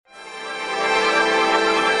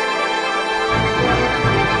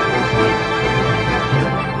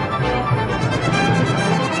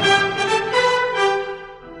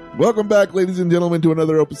Welcome back, ladies and gentlemen, to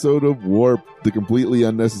another episode of Warp, the completely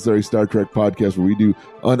unnecessary Star Trek podcast where we do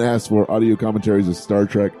unasked for audio commentaries of Star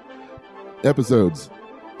Trek episodes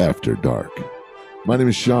after dark. My name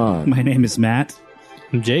is Sean. My name is Matt.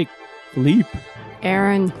 I'm Jake. Philippe.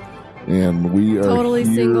 Aaron. And we are Totally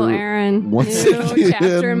here single Aaron. once New again.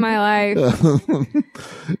 chapter in my life.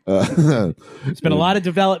 There's been a lot of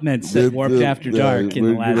developments at Warped After Dark in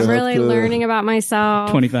the we're last gonna I'm really have to- learning about myself.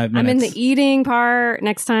 25 I'm in minutes. the eating part.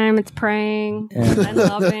 Next time it's praying and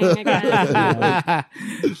loving again.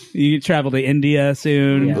 You travel to India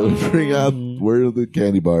soon. Bring out where are the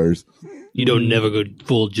candy bars. You don't never go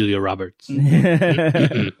full Julia Roberts.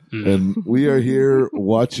 And we are here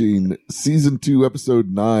watching season 2, episode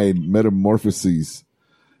 9, Metamorphoses.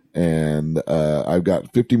 And I've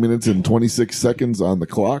got 50 minutes and 26 seconds on the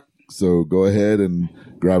clock. So go ahead and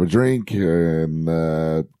grab a drink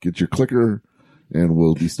and get your clicker. And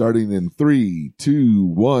we'll be starting in 3, 2,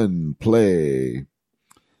 1, play.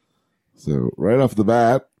 So right off the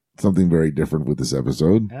bat, something very different with this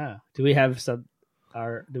episode. Yeah. Do we have some?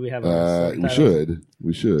 Do we have? We should.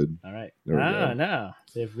 We should. All right. There we go. No.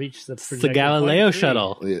 They've reached the. It's the Galileo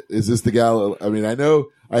shuttle. Is this the Galileo? I mean, I know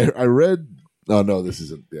I read. Oh no, this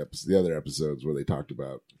isn't the episode. The other episodes where they talked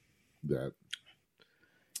about that.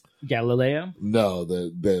 Galileo. No,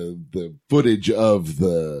 the footage of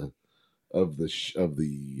the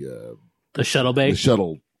shuttle bay. the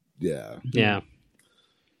shuttle. Yeah, Yeah.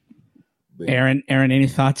 Aaron, any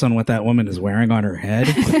thoughts on what that woman is wearing on her head?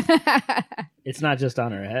 It's not just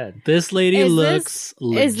on her head. This lady Is looks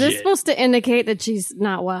legit. Is this supposed to indicate that she's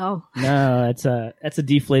not well? No, that's a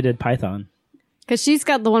deflated python. Because she's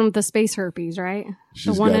got the one with the space herpes, right?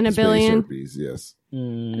 she's one got in a the space billion. herpes, yes.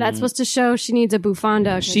 That's supposed to show she needs a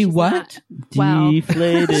bufanda. 'cause She she's what? not well.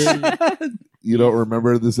 Deflated. You don't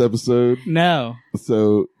remember this episode? No.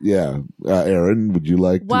 So yeah, Aaron, would you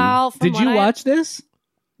like to? Well, from Did you what watch this?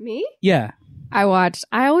 me? Yeah. I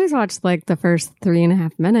always watch like the first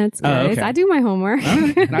 3.5 minutes, guys. okay. I do my homework.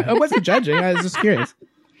 I wasn't judging. I was just curious.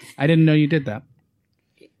 I didn't know you did that.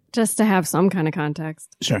 Just to have some kind of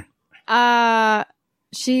context. Sure.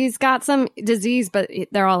 She's got some disease, but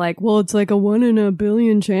they're all like, well, it's like a 1 in a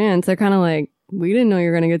billion chance. They're kind of like, we didn't know you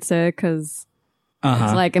were going to get sick because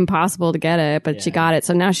it's like impossible to get it, but she got it.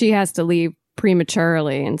 So now she has to leave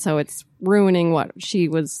prematurely. And so it's ruining what she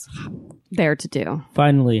was there to do.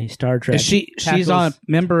 Finally, Star Trek. Is she's tackles- a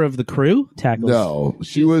member of the crew? tackles. No,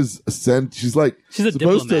 she was sent. She's like She's a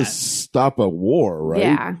supposed diplomat. to stop a war, right?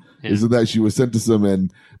 Yeah. Isn't that she was sent to some,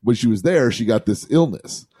 and when she was there, she got this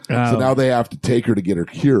illness. So Oh. now they have to take her to get her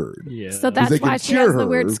cured. Yeah. So they that's can why she cure has the her.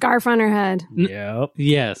 weird scarf on her head. Yep.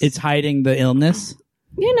 Yes. It's hiding the illness.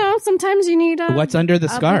 You know, sometimes you need a What's under the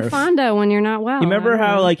scarf? bufanda when you're not well. You remember I don't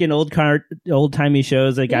how, know. like in old timey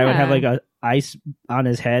shows, a guy would have Yeah. like a ice on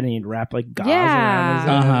his head and he'd wrap like gauze Yeah. around his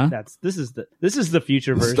head. Uh-huh. This is the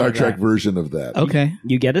future The version. Star of Trek that. version of that. Okay.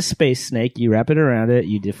 You get a space snake, you wrap it around it,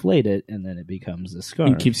 you deflate it, and then it becomes a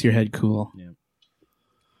scarf. It keeps your head cool.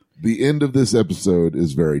 The end of this episode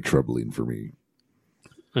is very troubling for me.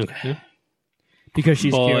 okay. because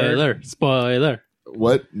she's cured. Spoiler.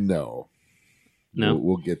 What? No. No.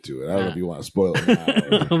 We'll get to it. I don't know if you want to spoil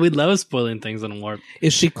it now. We love spoiling things on Warp.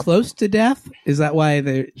 Is she close to death? Is that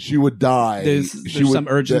why She would die. there's She would- some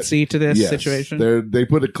urgency to this Yes. situation? They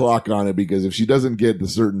put a clock on it because if she doesn't get the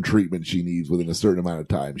certain treatment she needs within a certain amount of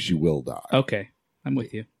time, she will die. Okay. I'm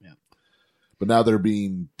with you. But now they're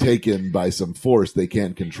being taken by some force they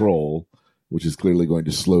can't control, which is clearly going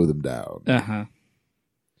to slow them down. Uh-huh.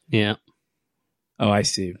 Yeah. Oh, I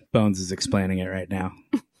see. Bones is explaining it right now.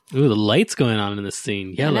 Ooh, the lights going on in this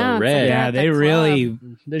scene. Yellow, know, it's red. like Yeah, at they the really...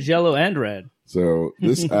 There's yellow and red. So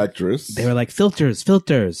this actress, They were like, filters.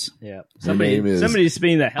 Yeah. name is- Somebody's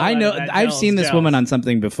spinning the hell I out know. of that I've gels- seen this gels. woman on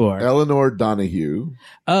something before. Eleanor Donahue.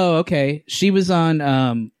 Oh, okay. She was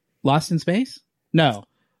on Lost in Space? No.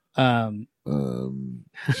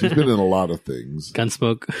 She's been in a lot of things.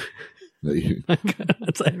 Gunsmoke.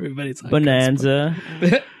 That's everybody's on Bonanza.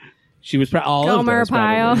 She was all of Gomer those,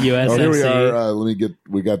 probably. Pyle. USMC. Oh, here we are.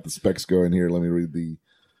 We got the specs going here. Let me read the.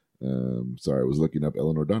 Sorry, I was looking up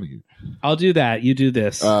Eleanor Donahue. I'll do that. You do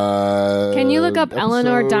this. Can you look up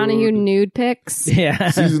Eleanor Donahue nude pics? Yeah.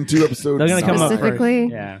 Season 2, episode They're gonna come up first. Specifically?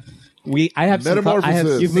 Yeah. I have some, I have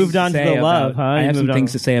Metamorphosis. You've moved on to the love, huh? I You have some moved on.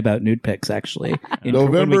 things to say about nude pics, actually. when we get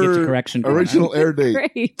November to correction. corner. original air date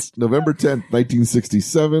Great. November 10th,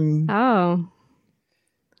 1967. Oh.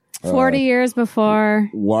 40 years before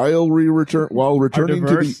While returning to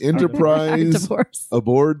divorce. the our Enterprise divorce.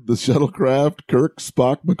 aboard the shuttlecraft, Kirk,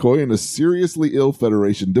 Spock, McCoy, and a seriously ill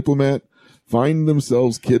Federation diplomat find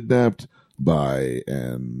themselves kidnapped by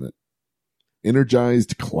an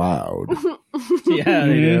Energized Cloud. Yeah,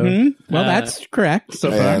 they do. Mm-hmm. Well, that's correct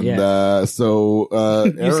so far. And Yeah. so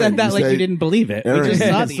You Aaron, said that like say- you didn't believe it. Aaron, We just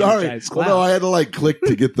saw the sorry. Energized Well, Cloud. no, I had to like click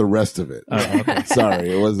to get the rest of it. Oh, okay. Sorry,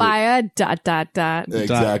 it wasn't By a ...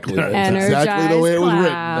 exactly. That's Energized exactly the way it was written.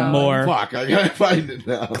 Cloud. No, More. Fuck, I gotta find it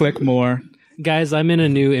now. Click more. Guys, I'm in a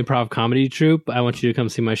new improv comedy troupe. I want you to come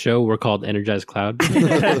see my show. We're called Energized Cloud.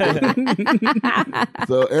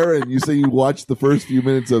 So, Aaron, you say you watched the first few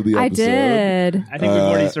minutes of the episode. I did. I think we've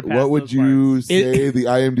already surpassed. What would those you marks. say the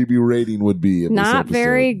IMDb rating would be? Of Not this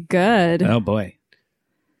very good. Oh boy.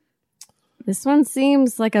 This one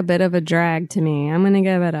seems like a bit of a drag to me. I'm going to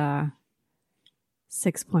give it a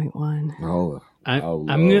 6.1. Oh,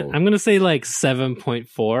 I'm low. gonna say like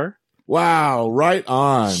 7.4. Wow, right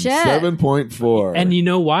on. Shit. 7.4. And you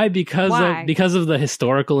know why? Because Why? of the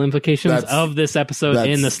historical implications That's- of this episode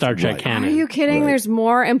in the that's Star Trek right. canon. Are you kidding? Right. There's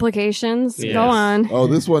more implications. Yes. Go on. Oh,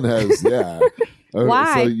 this one has, yeah.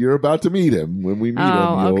 Why? So you're about to meet him. When we meet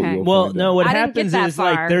Oh, him, okay. you'll Well, find no, out. what I didn't get happens that is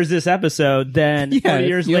like far. there's this episode, then Yeah, 40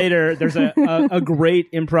 years yep. later, there's a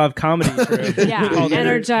great improv comedy troupe. Yeah. called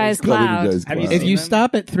Energized It's called Cloud. Energized Have you Cloud. If you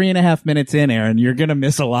stop at 3.5 minutes in, Aaron, you're gonna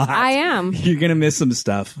miss a lot. I am. You're gonna miss some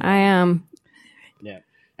stuff. I am. Yeah.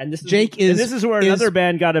 And this is, Jake and is- this is where is- another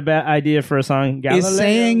band got a bad idea for a song. Galileo. Is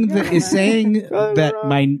saying that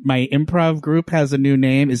my improv group has a new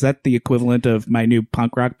name. Is that the equivalent of my new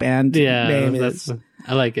punk rock band Yeah, name? that's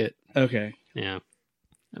I like it. Okay. Yeah.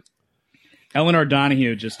 Eleanor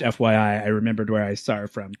Donahue, just FYI, I remembered where I saw her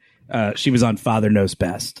from. She was on Father Knows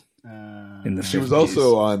Best in the She was 50s.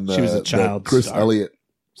 also on She was a the child Chris star. Elliott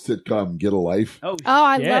sitcom Get a Life. Oh,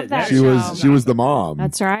 I shit. love that She show. was the mom.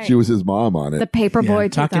 That's right. She was his mom on The it. Paperboy Yeah,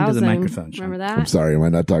 talking to the 2000. microphone, Sean. Remember I'm that? sorry, am I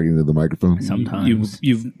not talking to the microphone? Sometimes.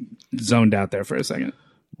 You've zoned out there for a second.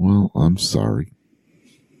 Well, I'm sorry.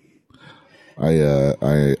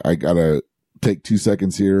 I gotta take 2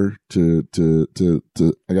 seconds here to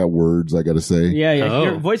I got words I gotta say. Yeah, yeah. Oh.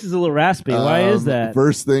 Your voice is a little raspy. Why is that?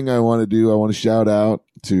 First thing I want to do, I want to shout out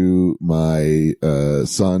to my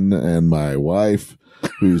son and my wife,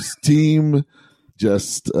 whose team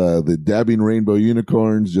just the Dabbing Rainbow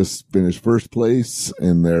Unicorns just finished first place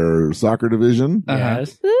in their soccer division.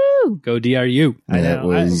 Yes. Woo! Go DRU. I And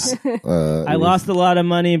know. It was, I lost a lot of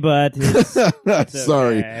money, but it's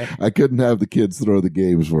Sorry, okay. I couldn't have the kids throw the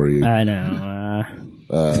games for you. I know.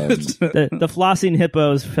 Um, The flossing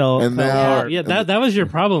hippos fell. And fell now- apart. Yeah, that was your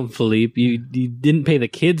problem, Philippe. You didn't pay the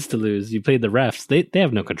kids to lose. You played the refs. They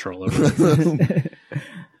have no control over it.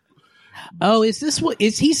 Oh, is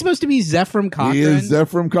he supposed to be Zephram Cochrane? he is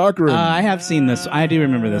Zephram Cochrane. I have seen this. I do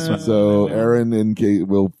remember this one. So Aaron and Kate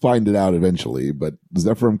will find it out eventually, but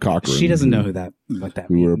Zephram Cochrane. She doesn't know what that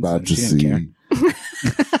who means. we're about and to she didn't see. care.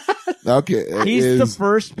 Okay, He's is, the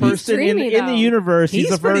first person in dreamy, the though. universe. He's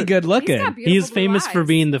the pretty first, good looking. He's got beautiful He's blue famous for eyes.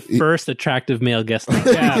 being the first attractive male guest.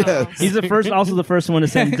 Yeah. He's the first, also the first one to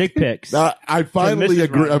send dick pics. I finally Mrs.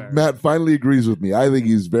 agree. Roddenberry. Matt finally agrees with me. I think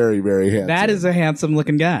he's very, very handsome. That is a handsome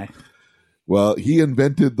looking guy. Well, he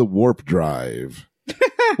invented the warp drive.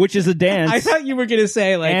 Which is a dance. I thought you were going to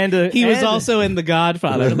say like And, he was and- also in The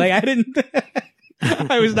Godfather. Like I didn't.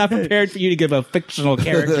 I was not prepared for you to give a fictional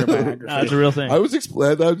character biography. No, it's a real thing. I was just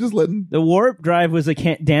letting. The Warp Drive was a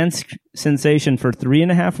dance sensation for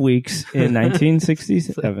 3.5 weeks in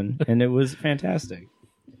 1967, and it was fantastic.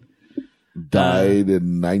 Died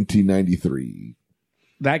in 1993.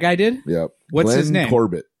 That guy did. Yep. What's Glenn his name?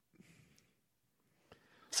 Corbett.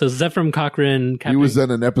 So Zephram Cochrane. He was in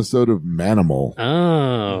an episode of Manimal.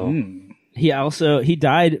 Oh. He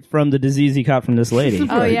died from the disease he caught from this lady. Oh,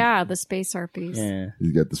 Right. yeah. The space harpies. Yeah,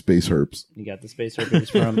 He's got the space herpes. he got the space herpes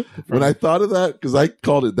from. When I thought of that, because I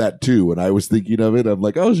called it that too, when I was thinking of it, I'm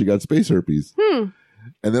like, oh, she got space herpes.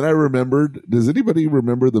 And then I remembered. Does anybody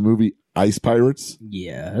remember the movie Ice Pirates?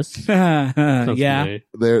 Yes. Sounds yeah.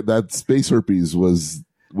 familiar. That space herpes was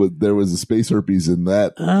there was a space herpes in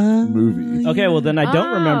that movie. Okay, well then I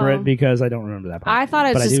don't remember Oh. it because I don't remember that part. I thought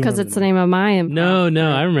it But was just do because remember it's the name of my improv.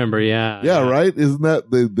 No, I remember. Yeah. Yeah, right. Isn't that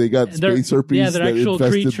they got They're- space herpes yeah, they're that actual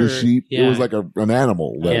infested creature. the sheep? It Yeah. was like an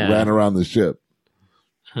animal that Yeah. ran around the ship.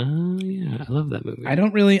 Oh, yeah. I love that movie. I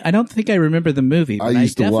don't think I remember the movie. But I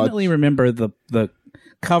used to definitely watch- remember the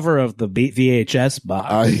cover of the VHS box.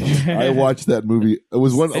 I watched that movie. It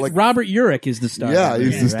was one like Robert Urich is the star. yeah, of the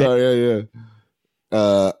he's movie, the right? star. Yeah.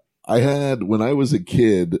 I had when I was a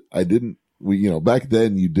kid. I didn't. Back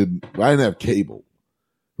then I didn't have cable,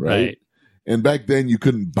 right? And back then you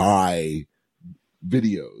couldn't buy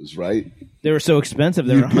videos, right? They were so expensive.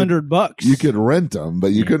 They You were could- $100. You could rent them,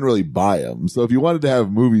 but you couldn't really buy them. So if you wanted to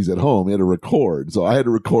have movies at home, you had to record. So I had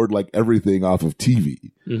to record like everything off of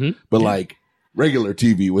TV. Mhm. But like regular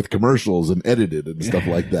TV with commercials and edited and stuff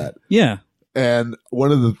like that. Yeah. And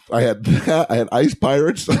one of the I had Ice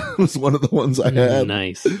Pirates was one of the ones I had.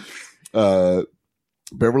 Nice.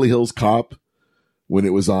 Beverly Hills Cop when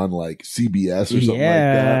it was on like CBS or something like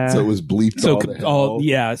that. So it was bleeped all to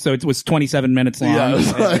hell. So it was 27 minutes long. Yeah, it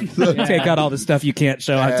was like Take out all the stuff you can't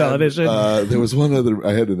show on television. There was one other.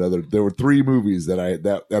 There were 3 movies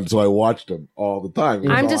and so I watched them all the time.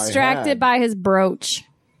 I'm distracted by his brooch.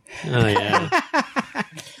 Oh yeah.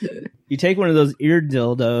 You take one of those ear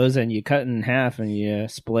dildos and you cut it in half and you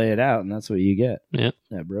splay it out, and that's what you get. Yep.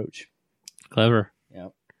 That brooch. Clever.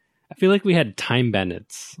 Yep. I feel like we had Time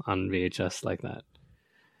Bandits on VHS like that.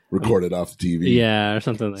 Recorded off the TV. Yeah, or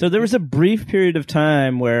something like So there was a brief period of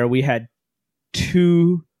time where we had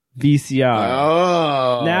 2 VCR.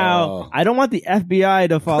 Oh. Now, I don't want the FBI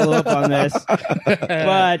to follow up on this,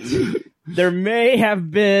 but there may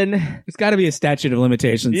have been. There's got to be a statute of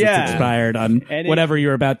limitations that's expired on whatever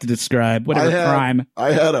you're about to describe, whatever crime.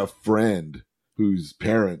 I had a friend whose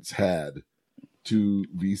parents had 2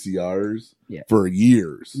 VCRs for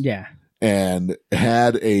years. Yeah. And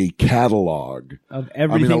had a catalog of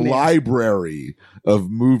everything. Library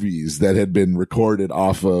of movies that had been recorded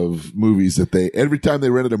off of movies that every time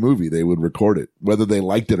they rented a movie, they would record it, whether they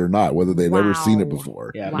liked it or not, whether they'd ever seen it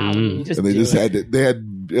before. Yeah. Wow. And they just had it.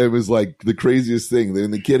 It was like the craziest thing.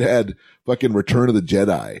 And the kid had fucking Return of the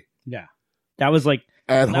Jedi. Yeah. That was like,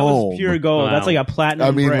 at that home. was pure gold. Wow. That's like a platinum.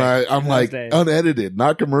 I mean, brick I'm like days. unedited,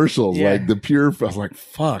 not commercials, like the pure. I was like,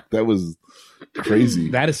 fuck, that was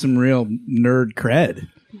crazy. That is some real nerd cred.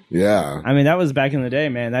 Yeah. I mean, that was back in the day,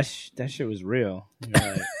 man. That shit was real.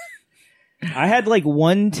 Right. I had like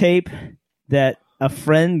one tape that a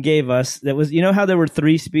friend gave us that was, you know how there were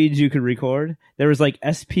 3 speeds you could record? There was like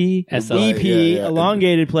SP, EP,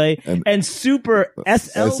 elongated play, and super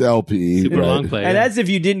SLP. Super long play. And that's if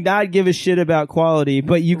you did not give a shit about quality,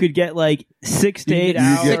 but you could get like 6 to 8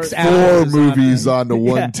 hours. You get 4 movies onto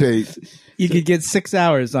one tape. You could get 6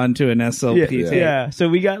 hours onto an SLP tape. Yeah. So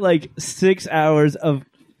we got like 6 hours of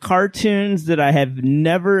cartoons that I have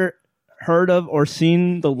never heard of or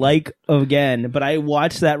seen the like of again. But I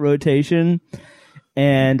watched that rotation,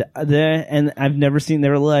 and I've never seen. They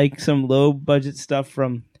were like some low budget stuff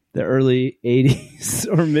from the early 80s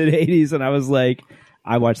or mid 80s, and I was like,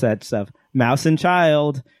 I watched that stuff. Mouse and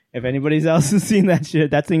Child. If anybody else has seen that shit,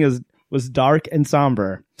 that thing was dark and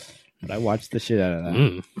somber. But I watched the shit out of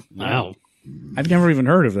that. Wow. I've never even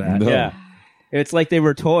heard of that. No. Yeah. It's like they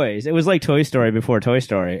were toys. It was like Toy Story before Toy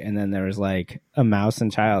Story. And then there was like a Mouse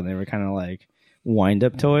and Child. They were kind of like wind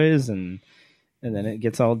up toys. And then it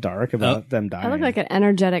gets all dark about them dying. I look like an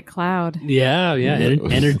energetic cloud. Yeah.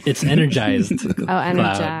 It's energized. Oh,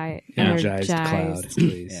 energized cloud,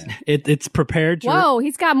 please. Yeah. It's prepared to. Whoa,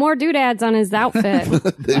 he's got more doodads on his outfit.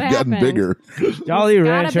 They've gotten bigger. Jolly Got a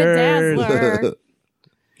Ranchers. bedazzler.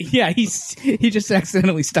 Yeah, he just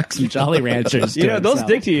accidentally stuck some Jolly Ranchers. You know, they'll himself.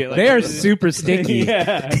 stick to you. Like, They are super sticky.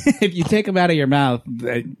 Yeah. If you take them out of your mouth,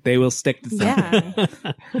 they will stick to something.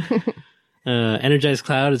 Yeah. Energized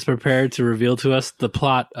Cloud is prepared to reveal to us the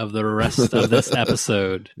plot of the rest of this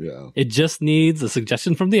episode. Yeah. It just needs a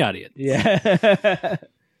suggestion from the audience. Yeah.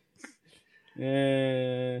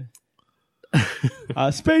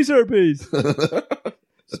 Space herpes.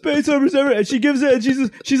 Space herpes everywhere. And she gives it, and she's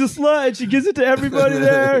a slut, and she gives it to everybody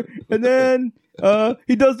there. And then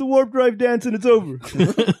he does the warp drive dance, and it's over.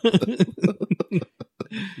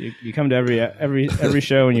 you come to every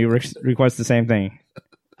show, and you request the same thing.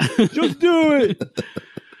 Just do it.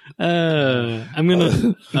 I'm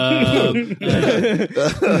gonna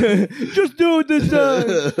just do it this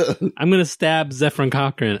time. I'm gonna stab Zephyrin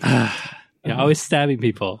Cochran. You're always stabbing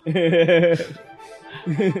people.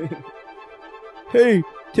 Hey,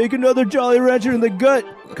 take another Jolly Rancher in the gut,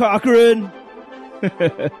 Cochran.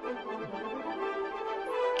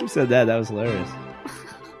 Who said that? That was hilarious.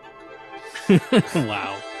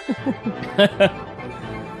 Wow.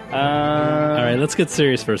 All right, let's get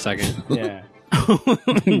serious for a second. Yeah.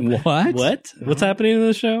 What? What's happening in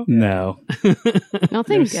the show? No.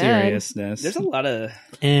 Nothing No good. seriousness. There's a lot of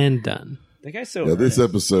And done. that guy's so. Yeah, this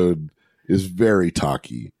earnest. episode is very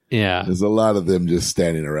talky. Yeah. There's a lot of them just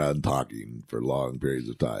standing around talking for long periods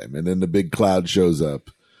of time. And then the big cloud shows up.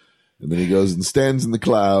 And then he goes and stands in the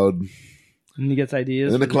cloud. And he gets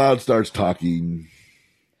ideas. And then the cloud starts talking.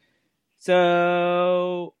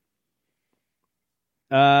 So,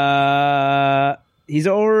 he's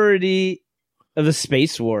already of the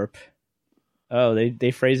space warp. Oh,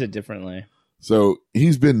 they phrase it differently. So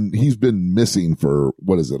he's been missing for,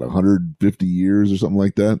 what is it, 150 years or something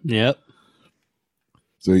like that? Yep.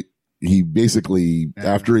 So he basically,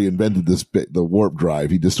 after he invented the warp drive,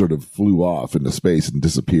 he just sort of flew off into space and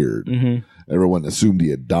disappeared. Mm-hmm. Everyone assumed he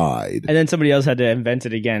had died. And then somebody else had to invent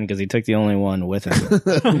it again because he took the only one with him.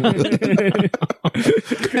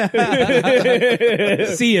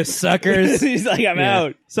 See you, suckers. He's like, I'm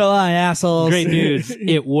out. So long, assholes. Great news.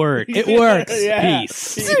 It worked. It works. Yeah.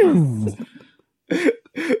 Peace.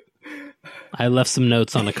 I left some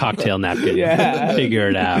notes on a cocktail napkin. Yeah. Figure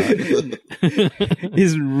it out.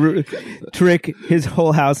 His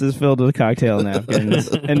whole house is filled with cocktail napkins,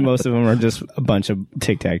 and most of them are just a bunch of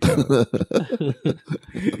tic-tac-toe.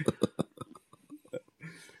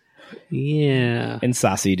 Yeah. And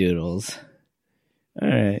saucy doodles. All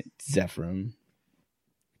right, Zephyr.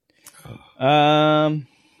 I'm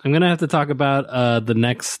gonna have to talk about the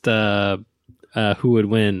next who would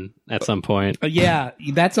win at some point. Yeah,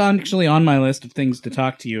 that's actually on my list of things to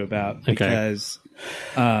talk to you about Okay. because,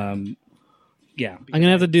 yeah. I'm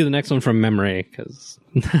gonna have to do the next one from memory because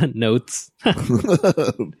notes.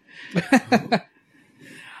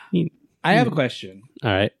 I have a question.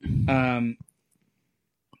 All right.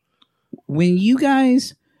 When you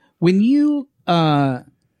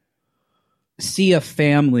see a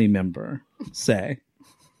family member, say,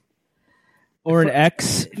 Or an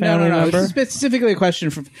ex-family no, member? it's specifically a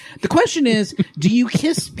question the question is, do you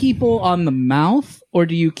kiss people on the mouth or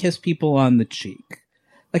do you kiss people on the cheek?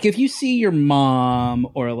 Like if you see your mom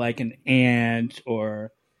or like an aunt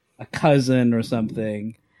or a cousin or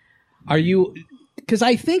something, are you... Because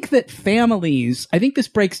I think that families, I think this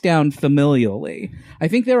breaks down familially. I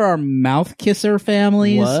think there are mouth kisser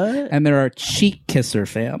families and there are cheek kisser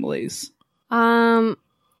families.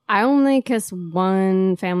 I only kiss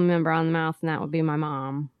one family member on the mouth, and that would be my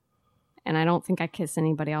mom. And I don't think I kiss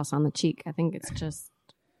anybody else on the cheek. I think it's just...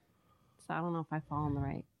 So I don't know if I fall in the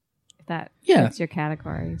right... If that fits your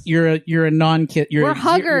categories. You're a non-kiss... We're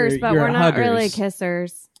huggers, but we're not really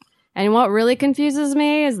kissers. And what really confuses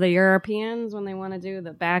me is the Europeans when they want to do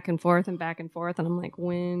the back and forth. And I'm like,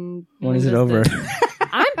 when is it over?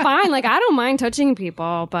 I'm fine. Like, I don't mind touching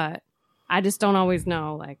people, but I just don't always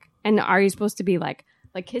know. Like, and are you supposed to be like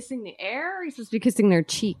kissing the air? Or are you supposed to be kissing their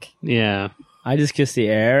cheek? Yeah. I just kiss the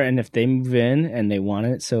air, and if they move in and they want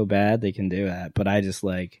it so bad, they can do that. But I just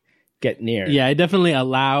get near. Yeah, I definitely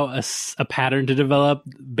allow a pattern to develop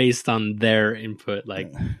based on their input.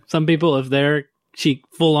 Like some people, if they're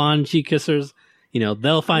full on cheek kissers,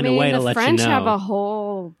 they'll find a way to let French you know. Have a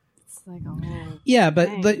whole. It's like a whole. Yeah, but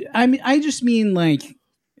thing. I just mean like.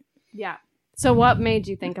 Yeah. So what made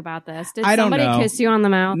you think about this? Did I don't somebody know. kiss you on the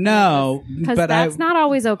mouth? No, because but that's not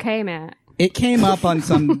always okay, Matt. It came up on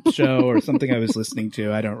some show or something I was listening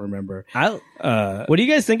to. I don't remember. What do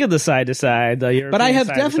you guys think of the side to side? But I have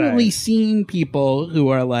definitely seen people who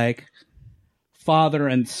are like father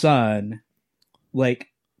and son, like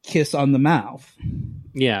kiss on the mouth.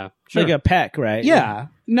 Yeah, sure. Like a peck, right? Yeah.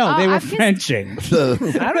 No, they were I've kissed- Frenching.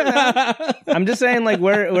 I don't know. I'm just saying, like,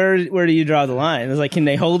 where do you draw the line? It's like, can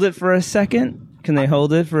they hold it for a second? Can they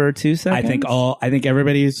hold it for 2 seconds? I think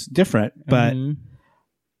everybody's different, but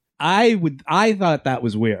I thought that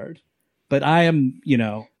was weird. But I am,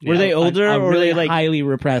 Were they older a or were really they like highly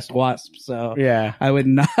repressed wasp? So Yeah. I would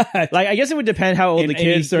not. Like, I guess it would depend how old In the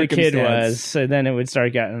any kid circumstance. was. So then it would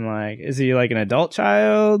start getting like, is he like an adult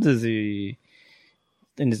child? Is he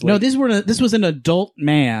in his No, late- this was an adult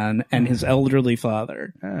man and his elderly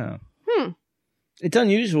father. Oh. It's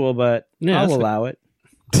unusual, but Yeah, I'll that's allow it.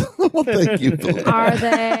 Well, thank you, Philippe. Are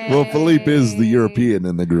they? Well, Philippe is the European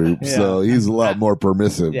in the group, so he's a lot more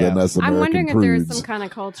permissive than us I'm American wondering if there's prudes. some kind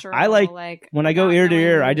of culture. I like when I go not ear to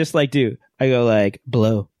ear, knowing- I just I go like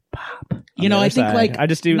blow, pop. You know, I think I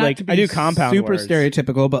just do not like to be I do compound super words.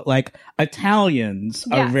 stereotypical, but like Italians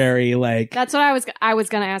are Yes. very like That's what I was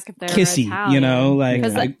going to ask if they're kissy, Italian. like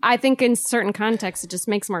Because I think in certain contexts it just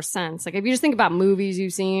makes more sense. Like if you just think about movies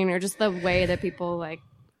you've seen or just the way that people like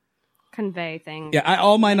convey things. yeah.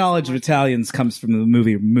 All my knowledge of Italians comes from the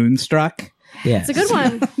movie Moonstruck, Yeah, It's a good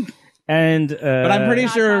one. and but I'm pretty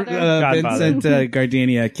sure Godfather. Vincent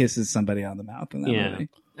Gardenia kisses somebody on the mouth in that Yeah. movie.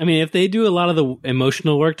 I mean, if they do a lot of the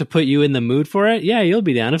emotional work to put you in the mood for it, yeah, you'll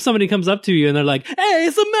be down. If somebody comes up to you and they're like, "Hey,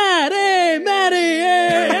 it's a Matt. Hey, Matty.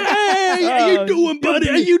 Hey, how you doing, buddy?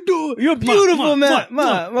 How you doing? You're beautiful, man.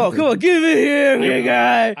 Well, come on, give it here, big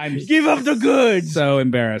guy. Give up the goods. So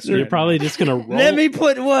embarrassed. You're right probably just gonna roll. Let me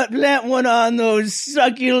plant one on those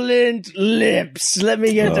succulent lips. Let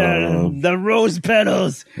me get the rose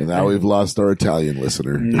petals. And now we've lost our Italian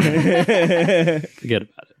listener. Forget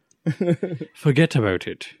about it. Forget about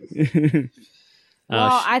it.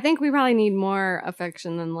 Well, I think we probably need more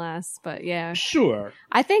affection than less, but yeah. Sure.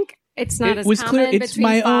 I think It's not It as was common clear. It's between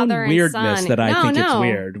my own father and weirdness son. that I think it's No.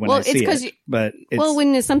 weird when Well, I see it's 'cause it. you- But it's, Well,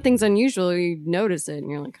 when something's unusual, you notice it, and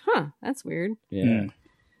you're like, "Huh, that's weird." Yeah.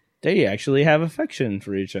 They actually have affection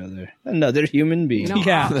for each other. Another human being. You don't,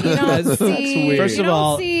 Yeah. you don't That's see. weird. First you of don't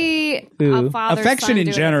all, see who? a father affection in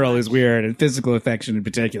do it general as is weird, and physical affection in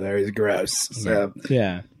particular is gross. So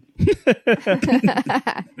Yeah.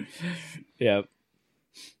 Yep.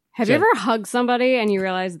 Have you ever hugged somebody and you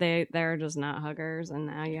realize they're just not huggers, and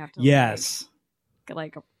now you have to yes,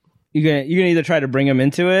 like You can either try to bring them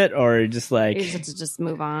into it or just like you have to just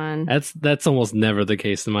move on. That's almost never the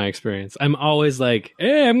case in my experience. I'm always like,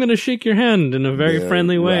 "Hey, I'm gonna shake your hand in a very Yeah,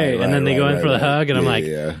 friendly way," right, and then they go in right, for the right. hug, and I'm Yeah, like,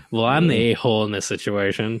 yeah. "Well, I'm the a-hole in this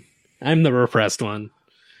situation. I'm the repressed one."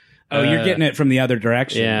 oh, you're getting it from the other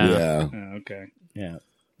direction. Yeah. Yeah. Oh, okay. yeah.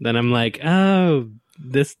 Then I'm like, "Oh,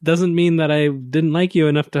 this doesn't mean that I didn't like you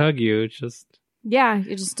enough to hug you. It's just Yeah,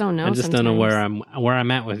 you just don't know. I just don't know where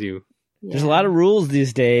I'm at with you." There's a lot of rules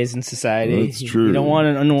these days in society. That's true. You don't want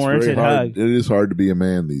an It's unwarranted very hard. hug. It is hard to be a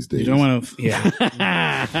man these days. You don't want to. Yeah.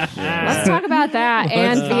 Let's talk about that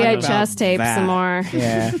and talk VHS about tape that. some more.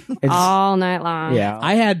 Yeah. All night long. yeah.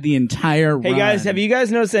 I had the entire. Hey guys, have you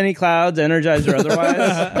guys noticed any clouds, energized or otherwise?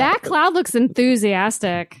 That cloud looks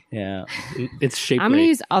enthusiastic. Yeah. It's shaped. I'm going to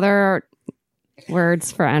use other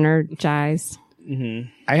words for energize.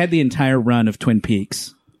 I had the entire run of Twin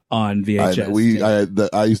Peaks on VHS.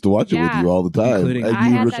 I used to watch it with Yeah. you all the time. Including And I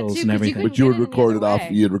you had rec- that too, and 'cause you everything. couldn't but you would get it record any it other off.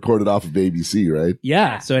 way. You had recorded off of ABC, right?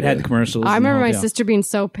 Yeah, so it had the commercials. I and the remember whole my deal. sister being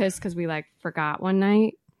so pissed because we forgot one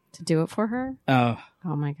night to do it for her. Oh,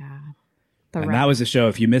 Oh my god! The and rest- that was a show.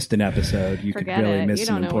 If you missed an episode, you forget could really it. miss You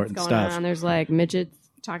some don't know what's important going stuff. on. There's like midgets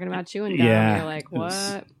talking about chewing gum. Yeah. You're like, It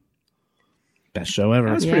was- what? Best show ever.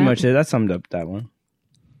 That's Yeah. pretty much it. That summed up that one.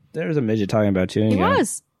 There was a midget talking about chewing He gum.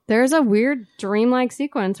 was. There's a weird dreamlike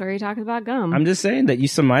sequence where he talks about gum. I'm just saying that you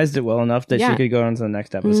surmised it well enough that Yeah. she could go on to the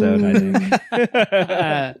next episode, I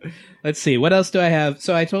think. Let's see. What else do I have?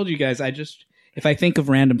 So I told you guys, if I think of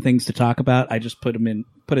random things to talk about, I just put it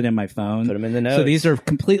in my phone. Put 'em in the notes. So these are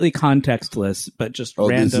completely contextless, but just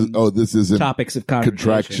random This isn't topics of conversation.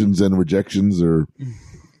 contractions and rejections or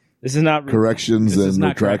This is not corrections This is and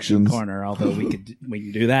not correction retractions. corner, although we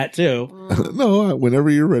can do that too. No, whenever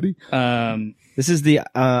you're ready. This is the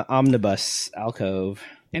omnibus alcove.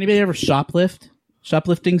 Anybody ever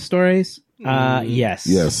shoplifting stories? Yes.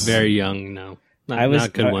 Yes. very young. No,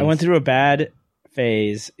 not good I ones. went through a bad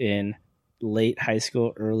phase in late high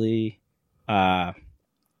school, early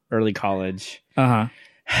college. Uh-huh.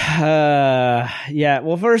 Yeah.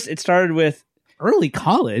 Well, first it started with Early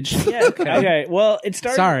college. yeah. Okay. Well, it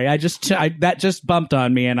started. Sorry, that just bumped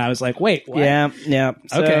on me, and I was like, "Wait, what?" Yeah, yeah.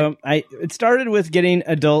 So Okay. it started with getting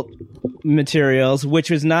adult materials, which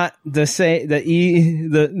was not the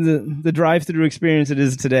the drive-through experience it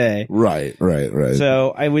is today. Right.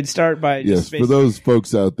 So I would start by Yes, just for those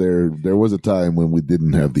folks out there, there was a time when we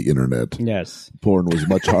didn't have the internet. yes, Porn was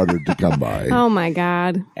much harder to come by. Oh my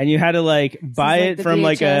god! and you had to like buy This is it the from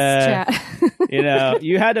like VHS a chat.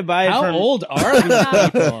 you had to buy it How from old are these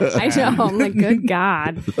people? I know. I'm like, good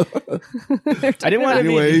god. I didn't want to be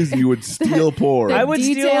Anyways, you would steal porn. I would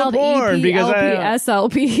steal Detailed porn EP, because LP, I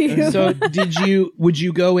SLP. So would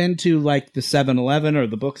you go into like the 7-Eleven or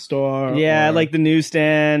the bookstore? yeah, or- like the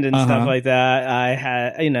newsstand and stuff Uh-huh. like that. I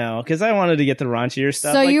had because I wanted to get the raunchier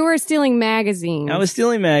stuff. So like, you were stealing magazines. I was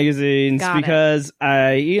stealing magazines Got it. because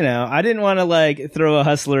I didn't want to like throw a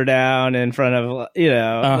hustler down in front of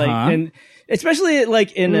like and especially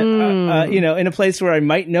like in in a place where I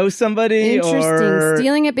might know somebody. Interesting. Or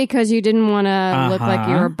Stealing it because you didn't want to look like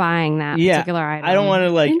you Uh-huh. were buying that Yeah, particular item. I don't want to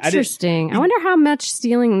like. Interesting. I wonder how much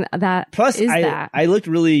stealing that Plus, is I that. I looked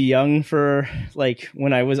really young for like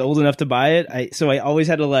when I was old enough to buy it. So I always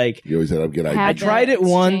had to like. You always had a good idea. Had I tried it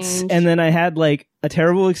once, exchange. and then I had like a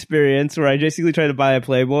terrible experience where I basically tried to buy a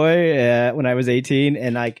Playboy when I was 18,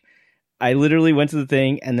 and like I literally went to the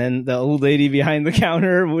thing, and then the old lady behind the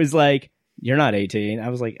counter was like, "You're not 18." I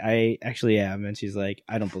was like, "I actually am," and she's like,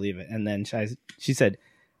 "I don't believe it." And then she said,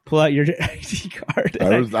 "Pull out your ID card."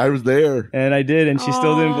 And I was there. and I did, and she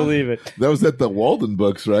still didn't Aw. believe it. That was at the Walden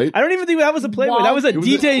Books, right? I don't even think that was a Playboy. That was a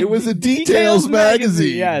It was a Details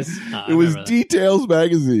magazine. Yes. It was Details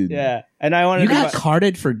magazine. Yeah. And I wanted You to got buy-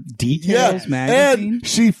 carded for Details magazine? And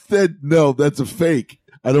she said, "No, that's a fake.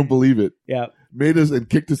 I don't believe it." yeah. Made us and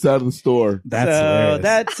kicked us out of the store. That's so hilarious.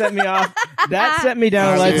 that set me off. That set me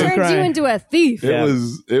down a She life She of turned you crime. into a thief. Yeah.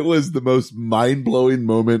 It was the most mind blowing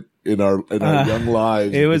moment in our young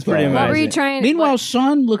lives. It was pretty What were you amazing. trying? Meanwhile,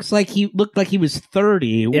 Sean looked like he was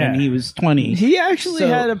 30 when he was 20. He actually So-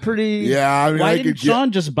 had a pretty. Yeah, I mean, Why I didn't could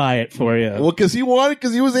Sean just buy it for you? well, because he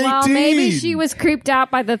was 18. well, maybe she was creeped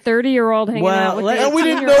out by the 30-year-old hanging Well, out with let- the And we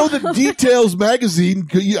didn't 18-year-old. know the Details magazine.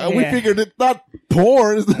 We Yeah. figured it's not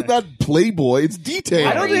porn. It's not Playboy. It's Details. I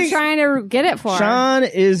What don't were you think- trying to get it for? Sean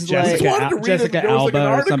is Jessica like. wanted to read Jessica there was like an Alba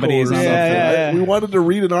or article somebody's or on something, Yeah, yeah, right? yeah. We wanted to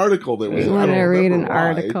read an article that was. You I want don't to read an remember why.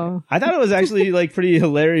 article? I thought it was actually like pretty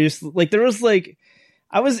hilarious. Like there was like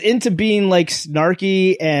I was into being like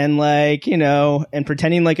snarky and like, you know, and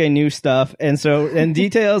pretending like I knew stuff. And so in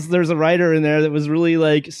Details, there's a writer in there that was really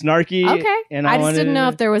like snarky. Okay. And I just wanted didn't know to-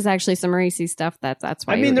 if there was actually some racy stuff. That's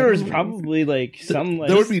why. I you mean, were there was getting it. probably like some like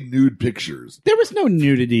There would be nude pictures. There was no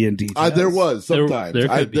nudity in Details. There was There- sometimes. there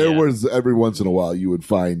could be, there yeah. was every once in a while you would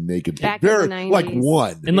find naked Back in very the 90s. like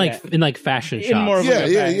one. in like fashion in shops. more of Yeah, like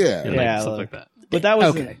a yeah, bag- yeah. and, yeah, stuff like that. But that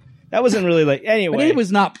wasn't Okay. that wasn't really like But anyway. it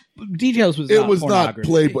was not. Details was. It not was not pornography.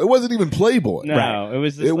 Playboy. It wasn't even Playboy. no, Right. it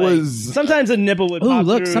was. Just It like- was- sometimes a nipple would. Oh, pop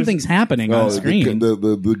look, through. something's happening Oh, on screen.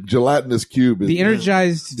 the gelatinous cube is The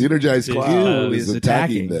energized. the energized Dude, cloud is is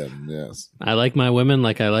attacking attacking. them. Yes. I like my women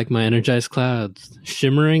like I like my energized clouds,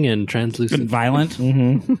 shimmering and and translucent. violent.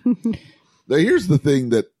 Mhm. Now here's the thing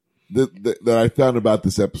that I found about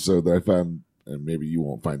this episode that I found, and maybe you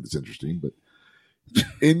won't find this interesting, but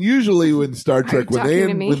and usually when Star Trek when talking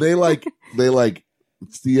to me? they like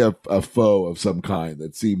see a foe of some kind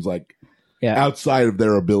that seems like Yeah. outside of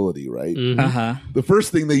their ability, right? Mhm. Uh huh. The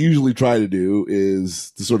first thing they usually try to do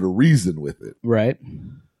is to sort of reason with it, Right.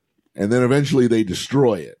 and then eventually they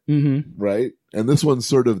destroy it, Mm-hmm. right? And this one's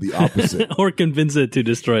sort of the opposite. or convince it to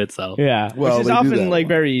destroy itself. Yeah. Well, which is they do often that like one.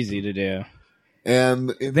 very easy to do.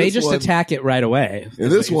 And in They this just one, attack it right away. In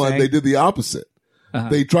this one, they did the opposite. Uh-huh.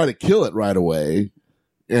 They try to kill it right away,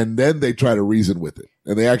 and then they try to reason with it.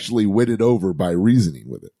 And they actually win it over by reasoning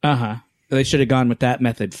with it. Uh huh. They should have gone with that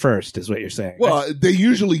method first, is what you're saying. Well, they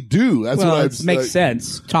usually do. That's well, what it makes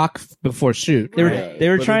sense. Talk before shoot. They were Yeah, they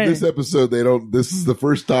were but trying. In this episode, they don't. This is the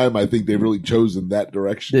first time I think they've really chosen that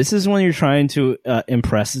direction. This is when you're trying to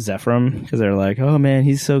impress Zephram because they're like, "Oh man,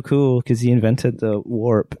 he's so cool because he invented the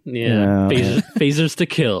warp." Yeah, You know? phasers to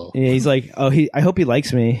kill. Yeah, he's like, "Oh, I hope he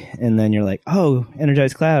likes me." And then you're like, "Oh,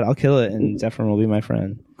 energized cloud, I'll kill it, and Zephram will be my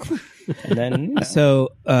friend." And then you know. So,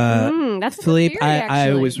 That's a good Philippe, theory, I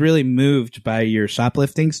actually. was really moved by your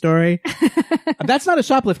shoplifting story. That's not a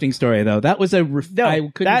shoplifting story, though. That was I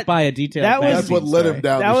couldn't that- buy a detailed. that was- That's what led him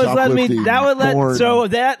down. that the was let me. shoplifting That would let. porn. So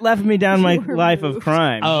that left me down my life of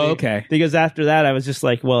crime. Oh, okay. Because after that, I was just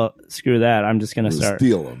like, "Well, screw that. I'm just gonna start.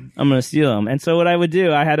 steal them. I'm gonna steal them." And so what I would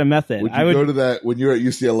do, I had a method. Would you I would. go to that when you were at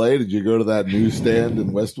UCLA? Did you go to that newsstand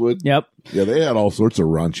in Westwood? Yep. Yeah, they had all sorts of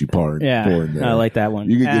raunchy porn Yeah. there. I like that one.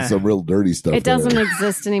 You could Ah. get some real dirty stuff. It doesn't there.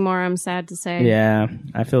 exist anymore. I'm sad to say. Yeah,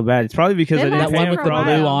 I feel bad. It's probably because It I didn't lasted pay One him with for the a for all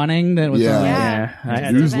blue that. while. awning. That was Yeah. Yeah, I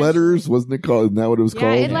had Newsletters, wasn't it called? Isn't that what it was Yeah,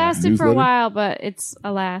 called? it lasted for a Newsletter? while, but it's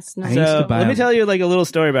alas no. I used to So buy let me them. tell you like a little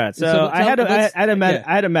story about it. So, So I had let's-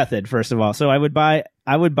 a method first of all. So I would buy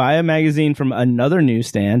a magazine from another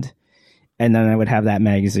newsstand, and then I would have that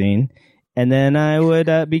magazine, and then I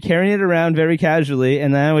would be carrying it around very casually,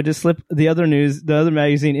 and then I would just slip the other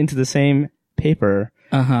magazine into the same paper,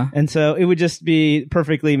 Uh huh. and so it would just be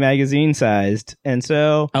perfectly magazine sized, and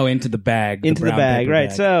so Oh, into the bag. into the brown bag, paper right?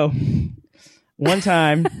 bag. So one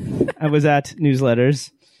time I was at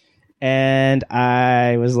Newsletters and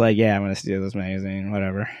I was like, "Yeah, I'm gonna steal this magazine,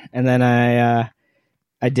 whatever." And then I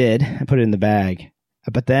did. I put it in the bag,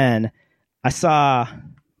 but then I saw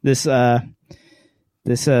this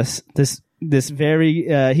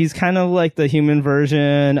very he's kind of like the human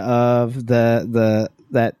version of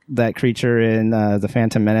that creature in the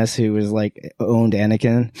Phantom Menace who was like owned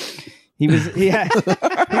Anakin. He looked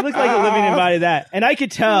like a living embodied that, and I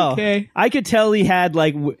could tell. Okay. I could tell he had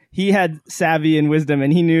he had savvy and wisdom,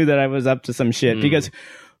 and he knew that I was up to some shit because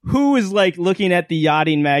who is like looking at the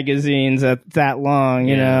yachting magazines at that long,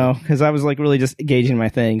 you know? Because I was like really just gauging my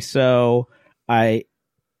thing. So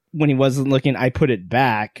when he wasn't looking, I put it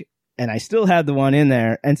back, and I still had the one in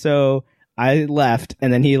there, and so I left,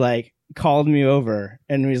 and then he like called me over,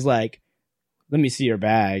 and he was like, "Let me see your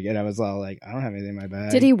bag," and I was all like, "I don't have anything in my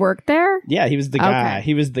bag." Did he work there? Yeah, he was the guy. Okay.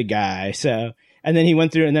 He was the guy. So, and then he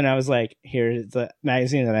went through, and then I was like, "Here's the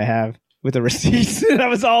magazine that I have." with the receipts. And I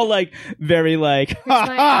was all like, very like, ha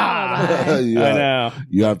ha. Yeah. I know.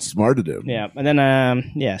 You outsmarted him. Yeah. And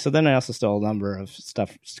then, so then I also stole a number of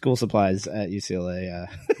school supplies at UCLA,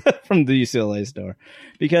 from the UCLA store.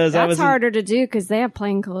 Because That's harder to do because they have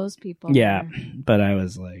plainclothes people. Yeah. there. But I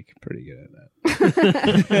was like pretty good at that.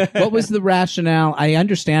 What was the rationale? I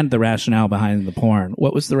understand the rationale behind the porn.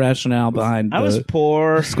 What was the rationale behind I was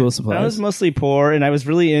poor. school supplies? I was mostly poor, and I was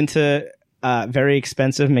really into very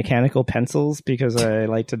expensive mechanical pencils because I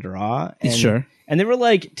like to draw. And, Sure. And they were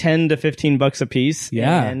like $10 to $15 a piece.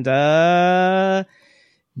 Yeah. And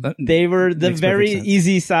they were the Makes very perfect sense.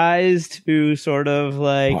 easy sized to sort of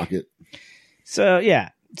like. Pocket. So yeah.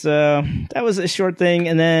 So that was a short thing,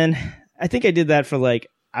 and then I think I did that for like.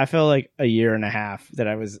 I felt like a year and a half that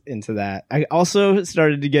I was into that. I also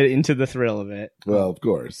started to get into the thrill of it. Well, of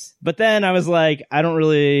course. But then I was like, I don't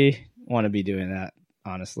really want to be doing that,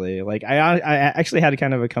 honestly. Like, I actually had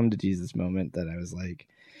kind of a come to Jesus moment that I was like,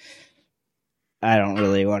 I don't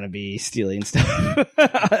really want to be stealing stuff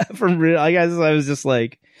from real. I guess I was just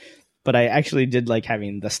like, but I actually did like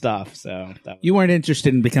having the stuff. So that was... You weren't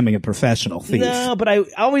interested in becoming a professional thief. No, but I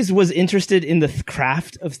always was interested in the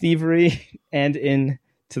craft of thievery and in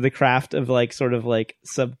to the craft of like sort of like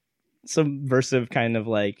subversive kind of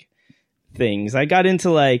like things. I got into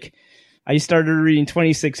like I started reading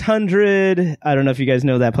 2600. I don't know if you guys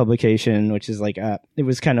know that publication, which is like it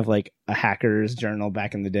was kind of like a hacker's journal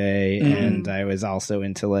back in the day. And I was also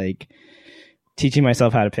into like teaching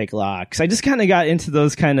myself how to pick locks. I just kind of got into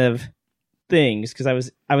those kind of things because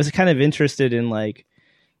I was kind of interested in like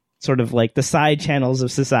sort of like the side channels of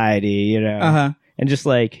society, you know. Uh-huh. And just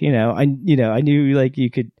like, I knew like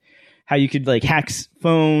how you could like hack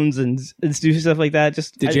phones and do stuff like that.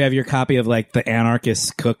 Did you have your copy of like the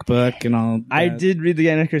Anarchist Cookbook and all? I did read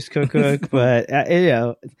the Anarchist Cookbook, but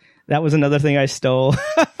that was another thing I stole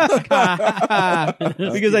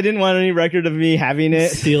because I didn't want any record of me having it.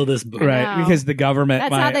 Steal this book. Right, Wow. because the government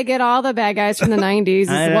That's might, how they get all the bad guys from the 90s. Is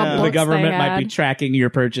I know. what The the books government they might be had. tracking your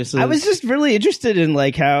purchases. I was just really interested in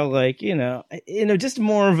like how like just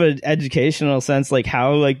more of an educational sense, like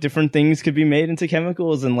how like different things could be made into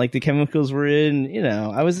chemicals and like the chemicals were in.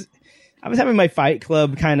 I was having my Fight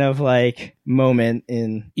Club kind of like moment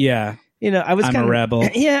in. yeah. I was I'm kind a of rebel.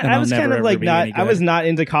 Yeah, and I I'll was never kind of ever like be not. any I was good. not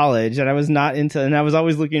into college, and I was not into, and I was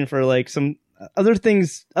always looking for like some other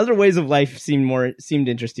things. Other ways of life seemed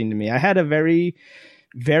interesting to me. I had a very,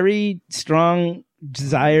 very strong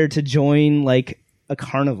desire to join like a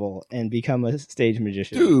carnival and become a stage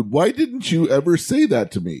magician. Dude, why didn't you ever say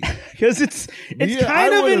that to me? Because it's Yeah, kind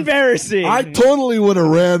I of would've- embarrassing. I totally would have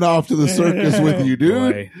ran off to the circus with you,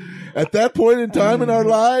 dude. Boy. At that point in time in our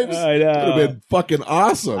lives, I it would have know. been fucking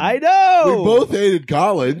awesome. I know. We both hated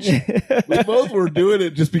college. We both were doing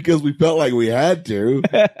it just because we felt like we had to.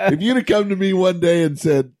 If you'd have come to me one day and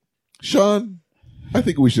said, Sean, I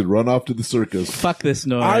think we should run off to the circus, Fuck this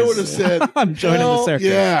noise. I would have said, I'm joining the "Hell circus."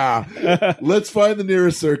 Yeah. Let's find the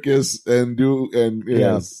nearest circus and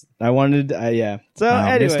yes. I wanted. Yeah. So Wow,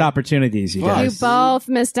 anyway, missed opportunities, you Fuck. guys. You both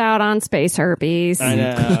missed out on space herpes. I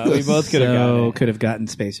know. We both could have gotten it. could have gotten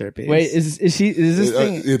space herpes. Wait, is this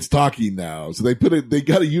thing? It's talking now. So they they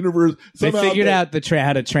got a universe. they somehow figured out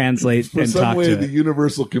how to translate for and some talk way to the it.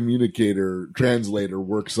 universal communicator translator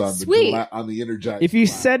works on Sweet. on the Energized. If you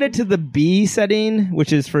cloud. set it to the B setting,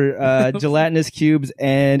 which is for gelatinous cubes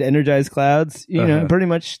and energized clouds, Uh-huh. pretty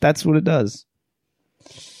much that's what it does.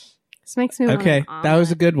 This makes me want Okay, an that was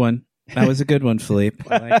a omelet. good one. That was a good one, Philippe.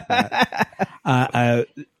 I like that.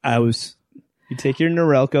 I was. You take your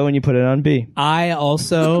Norelco and you put it on B. I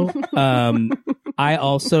also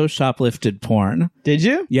shoplifted porn. Did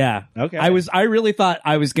you? Yeah. Okay. I really thought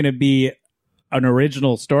I was going to be an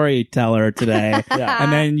original storyteller today. Yeah.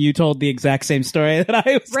 And then you told the exact same story that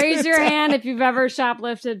I was. Raise gonna your tell. hand if you've ever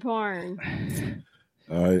shoplifted porn.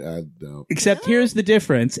 I don't. Except here's the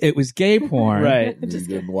difference. It was gay porn. Right. You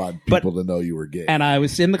didn't want people to know you were gay. And I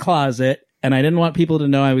was in the closet and I didn't want people to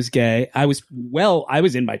know I was gay. I was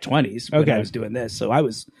in my 20s when Okay. I was doing this. So I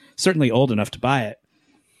was certainly old enough to buy it.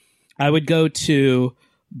 I would go to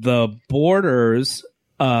the Borders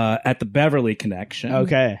at the Beverly Connection.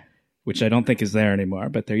 Okay. Which I don't think is there anymore,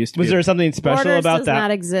 but there used to Was be. there something special Borders about does that not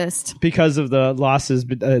exist. because of the losses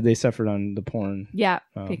they suffered on the porn? Yeah,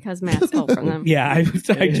 because Matt stole from them. Yeah,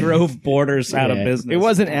 I drove Borders out of Yeah. business. It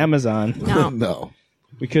wasn't Amazon. No. No.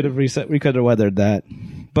 We could have weathered that.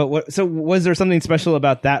 But so was there something special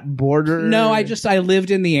about that border? No, I lived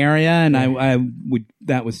in the area, and I would.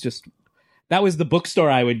 That was the bookstore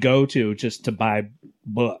I would go to just to buy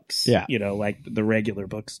books. Yeah. Like the regular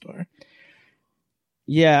bookstore.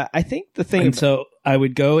 Yeah, I think the thing. And so I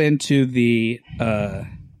would go into the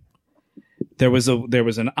there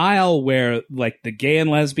was an aisle where like the gay and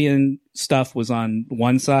lesbian stuff was on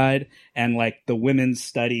one side and like the women's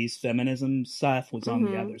studies feminism stuff was on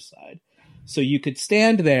the other side. So you could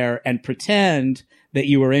stand there and pretend that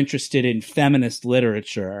you were interested in feminist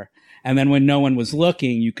literature, and then when no one was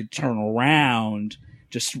looking, you could turn around,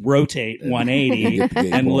 just rotate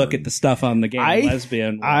 180 and look at the stuff on the gay and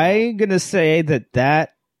lesbian wall. I'm gonna say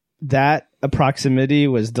that proximity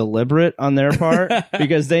was deliberate on their part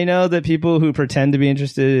because they know that people who pretend to be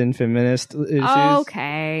interested in feminist issues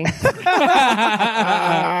Okay.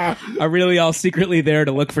 are really all secretly there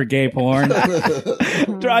to look for gay porn.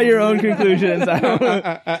 draw your own conclusions.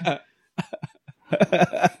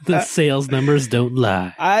 The sales numbers don't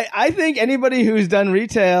lie. I think anybody who's done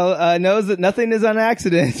retail knows that nothing is on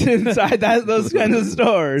accident inside those kinds of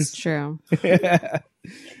stores. It's true.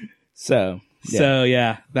 So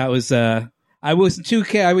yeah, that was I was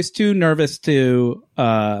too nervous to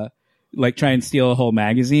like try and steal a whole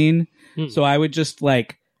magazine. So I would just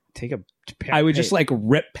like just like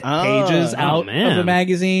rip pages out of the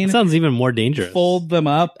magazine. That sounds even more dangerous. Fold them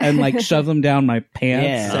up and like shove them down my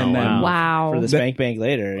pants and then Wow. for the spank bank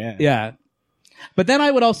later. yeah. But then I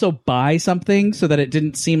would also buy something so that it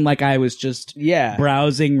didn't seem like I was just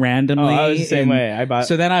browsing randomly. I was the same way.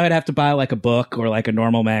 So then I would have to buy like a book or like a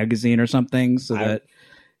normal magazine or something so that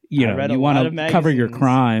you want to cover your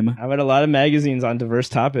crime. I read a lot of magazines on diverse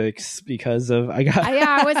topics because of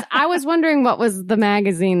I was wondering what was the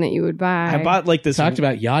magazine that you would buy. I bought like this. Talked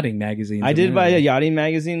about yachting magazines. I did buy a yachting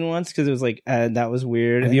magazine once because it was like that was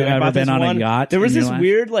weird. Have you ever been on a yacht? There was this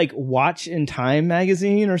weird like Watch in Time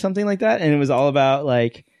magazine or something like that, and it was all about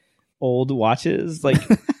like old watches, like.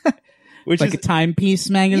 Which like is a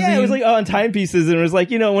timepiece magazine. Yeah, it was like on timepieces, and it was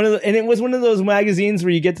like and it was one of those magazines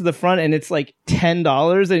where you get to the front and it's like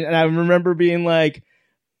 $10, and I remember being like,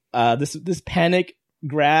 this panic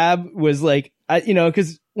grab was like,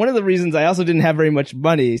 because one of the reasons I also didn't have very much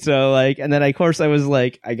money, so like, and then of course I was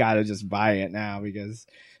like, I gotta just buy it now because.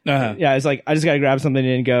 It's like I just gotta grab something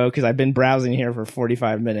and go because I've been browsing here for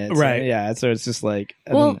 45 minutes. Right. So it's just like.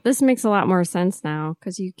 This makes a lot more sense now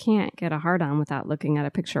because you can't get a hard on without looking at a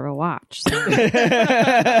picture of a watch. So.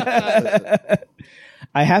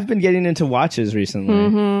 I have been getting into watches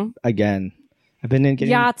recently. Again, I've been getting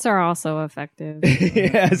yachts are also effective.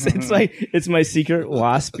 Yes, it's my secret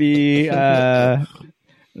waspy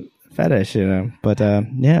fetish, But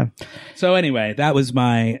yeah. So anyway, that was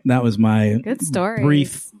my good story.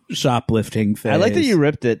 Brief shoplifting phase. I like that you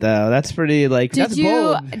ripped it though. That's pretty that's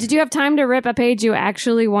bold. Did you have time to rip a page you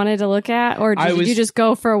actually wanted to look at, or did you just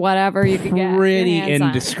go for whatever you could get? Pretty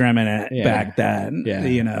indiscriminate back then.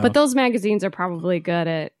 Yeah. But those magazines are probably good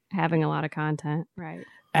at having a lot of content, right?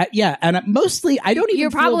 And mostly I don't even. You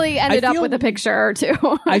probably ended up with a picture or two.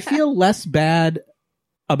 I feel less bad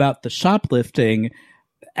about the shoplifting.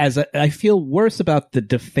 I feel worse about the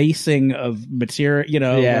defacing of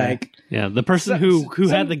material, the person who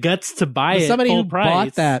had the guts to buy it, somebody full who price.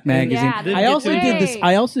 bought that magazine. I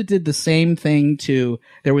also did the same thing to.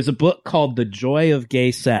 There was a book called The Joy of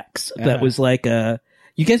Gay Sex that was like a.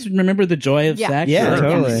 You guys remember The Joy of Sex? Yeah,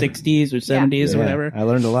 totally. From the 60s or 70s or whatever. I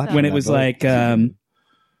learned a lot when it was like,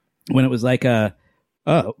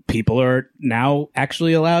 people are now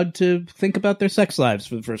actually allowed to think about their sex lives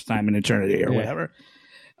for the first time in eternity or whatever.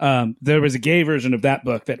 There was a gay version of that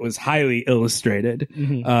book that was highly illustrated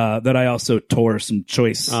that I also tore some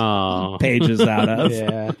choice pages out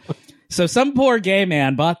of. So some poor gay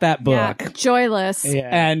man bought that book. Joyless.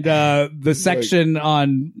 And the section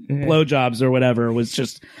on blowjobs or whatever was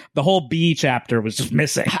just, the whole B chapter was just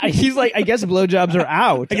missing. He's like, I guess blowjobs are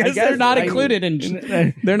out. I guess they're not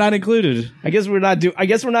included. They're not included. I guess we're not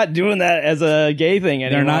doing that as a gay thing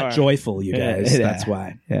anymore. They're not joyful, you guys. That's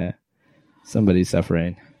why. Yeah. Somebody's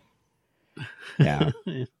suffering. Yeah.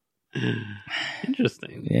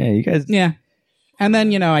 Interesting. Yeah, you guys. Yeah. And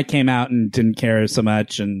then, I came out and didn't care so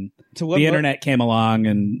much, and the internet came along,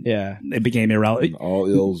 and it became irrelevant. All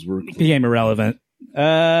ills were became irrelevant.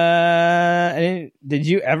 Did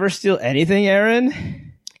you ever steal anything, Aaron?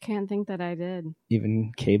 I can't think that I did.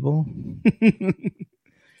 Even cable?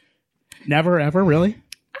 Never, ever, really?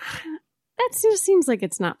 That just seems like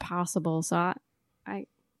it's not possible. So I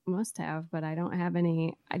must have, but I don't have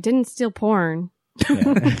any. I didn't steal porn.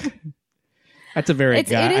 Yeah. That's a very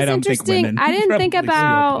guy. I don't think women. I didn't think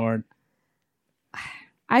about. Porn.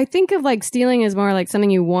 I think of like stealing as more like something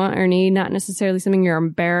you want or need, not necessarily something you're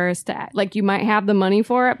embarrassed to. Like you might have the money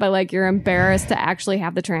for it, but like you're embarrassed to actually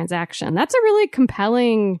have the transaction. That's a really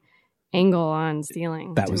compelling angle on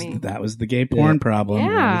stealing. That to was me. that was the gay porn problem.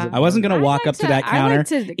 Yeah. I wasn't going to walk up to that counter,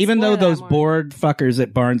 even though those bored fuckers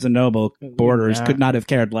at Barnes and Noble borders could not have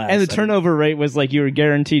cared less. And the turnover rate was like you were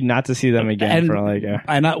guaranteed not to see them again for like.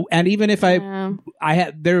 And even if I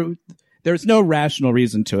had there's no rational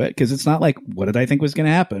reason to it because it's not like what did I think was going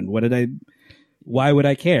to happen? Why would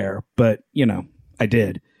I care? But I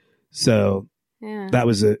did. So. Yeah.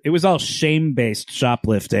 It was all shame-based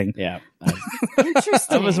shoplifting. Yeah. Interesting.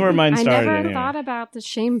 That was where mine started. I never thought about the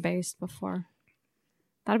shame-based before.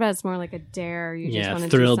 Thought about it's more like a dare. You just want to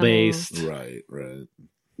thrill-based. Right.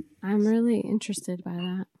 I'm really interested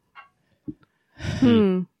by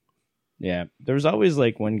that. Yeah. There was always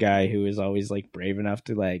like one guy who was always like brave enough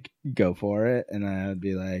to like go for it. And I would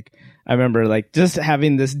be like, I remember like just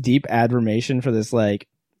having this deep admiration for this like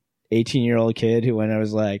 18-year-old kid who when I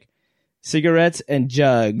was like, cigarettes and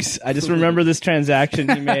jugs. I just remember this transaction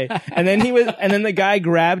he made. And then the guy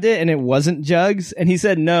grabbed it and it wasn't jugs. And he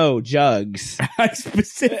said, no, jugs. I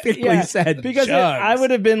specifically said because jugs. I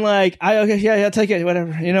would have been like, I'll take it,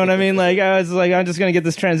 whatever. You know what I mean? Like, I was like, I'm just going to get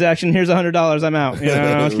this transaction. Here's $100. I'm out. You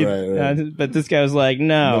know, right. But this guy was like,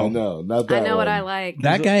 no, not that I know one. what I like.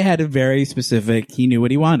 That guy had a very specific, he knew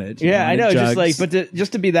what he wanted. Yeah, I know. Jugs. Just like, but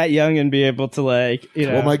just to be that young and be able to like,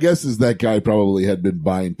 Well, my guess is that guy probably had been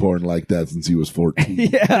buying porn like that since he was 14.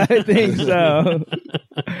 Yeah, I think so.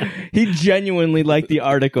 He genuinely liked the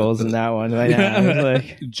articles in that one. Right now.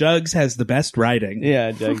 Like, Jugs has the best writing.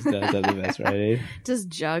 Yeah, Jugs does have the best writing. Does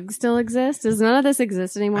Jugs still exist? Does none of this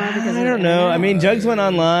exist anymore? Because I don't know. I mean, Jugs went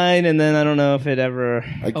online, and then I don't know if it ever.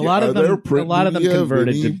 A lot of them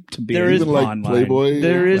converted to be there is like online. Playboy.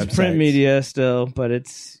 There is websites. print media still, but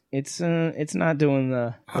it's not doing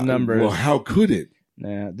the numbers. Well, how could it?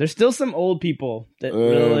 Nah, there's still some old people that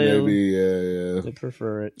they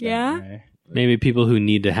prefer it. Yeah. Maybe people who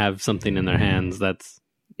need to have something in their hands. That's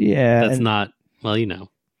not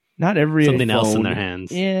not every something phone. else in their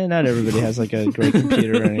hands. Yeah, not everybody has like a great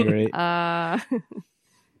computer and a great.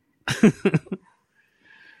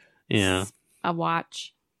 Yeah, a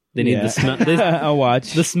watch. They need the smell. A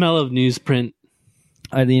watch. The smell of newsprint.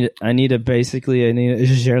 I need a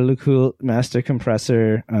Gerlucool master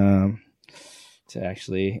compressor to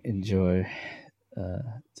actually enjoy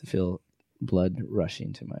to feel blood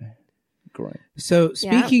rushing to my groin. So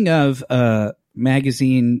speaking of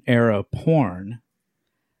magazine era porn,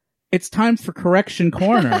 it's time for Correction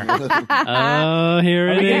Corner. Oh, here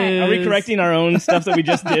it is. Are we correcting our own stuff that we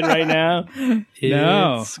just did right now?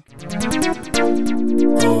 No.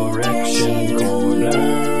 Correction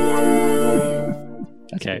Corner.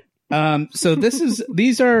 Okay. So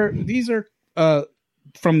these are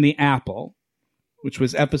from the Apple, which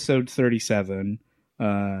was episode 37.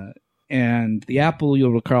 And the Apple,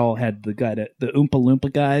 you'll recall, had the Oompa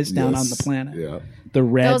Loompa guys down on the planet. Yeah.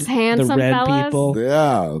 Those handsome fellas? people.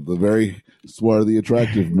 Yeah, the very swarthy,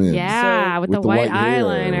 attractive men. Yeah, with the white hair.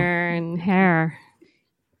 eyeliner and hair.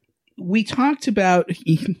 We talked about,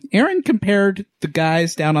 Aaron compared the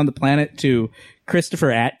guys down on the planet to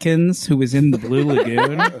Christopher Atkins, who was in the Blue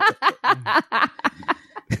Lagoon.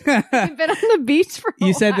 They've been on the beach for a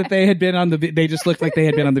You said while. that they had been on they just looked like they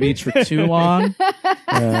had been on the beach for too long.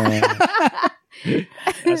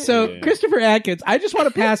 So Christopher Atkins, I just want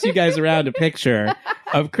to pass you guys around a picture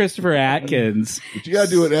of Christopher Atkins. But you got to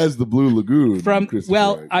do it as the Blue Lagoon. I'm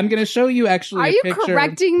going to show you actually Are a you picture.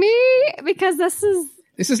 correcting me? Because this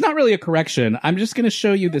is not really a correction. I'm just going to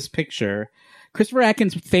show you this picture. Christopher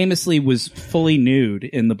Atkins famously was fully nude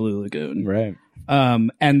in the Blue Lagoon. Right.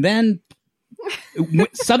 And then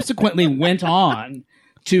subsequently went on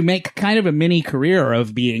to make kind of a mini career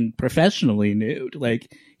of being professionally nude.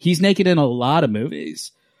 Like, he's naked in a lot of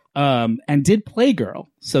movies. And did Playgirl.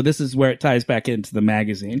 So this is where it ties back into the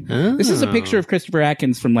magazine. Oh. This is a picture of Christopher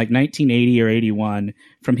Atkins from like 1980 or 81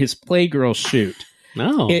 from his Playgirl shoot.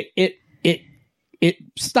 No. It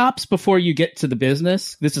stops before you get to the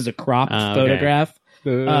business. This is a cropped photograph.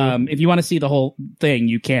 If you want to see the whole thing,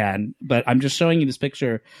 you can. But I'm just showing you this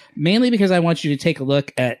picture mainly because I want you to take a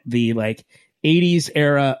look at the like 80s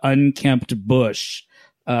era unkempt bush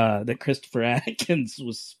that Christopher Atkins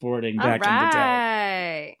was sporting back in the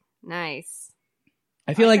day. Nice.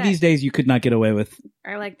 I feel like these days you could not get away with.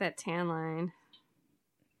 I like that tan line.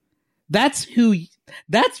 That's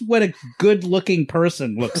what a good-looking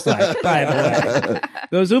person looks like, by the way.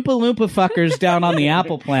 Those Oompa Loompa fuckers down on the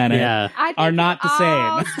Apple planet are not the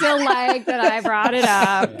same. Still like that I brought it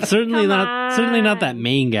up. Certainly not that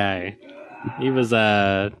main guy. He was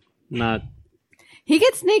not. He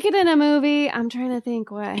gets naked in a movie. I'm trying to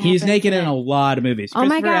think what He's happens naked in next. a lot of movies. Oh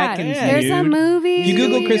my Christopher God. Atkins There's a nude. movie. You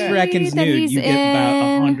Google Christopher Atkins that nude, he's you get about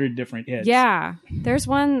in. 100 different hits. Yeah. There's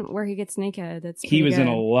one where he gets naked. That's He was pretty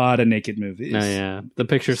in a good. lot of naked movies. Oh yeah, the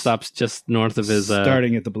picture stops just north of his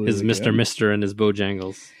starting at the Blue his Lagoon, Mr. and his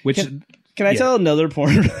Bojangles. which Can I Yeah. tell another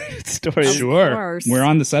porn-related story? sure, course. we're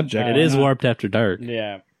on the subject. It is warped after dark.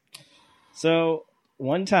 Yeah. So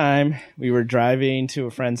one time we were driving to a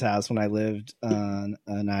friend's house when I lived on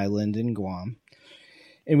an island in Guam,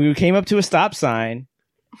 and we came up to a stop sign.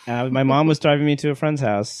 My mom was driving me to a friend's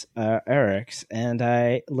house, Eric's, and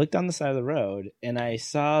I looked on the side of the road and I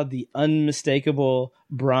saw the unmistakable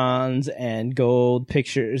bronze and gold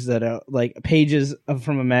pictures that are like pages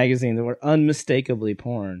from a magazine that were unmistakably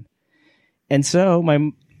porn. And so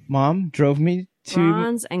my mom drove me to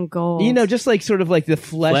Bronze and gold. you know, just like sort of like the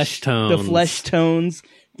flesh tones. the flesh tones,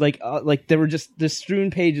 like there were just the strewn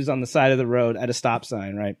pages on the side of the road at a stop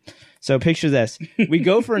sign, right? So picture this: we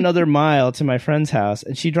go for another mile to my friend's house,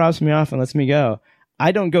 and she drops me off and lets me go.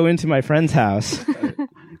 I don't go into my friend's house.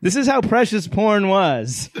 This is how precious porn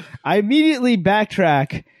was. I immediately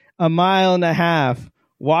backtrack a mile and a half,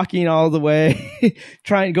 walking all the way,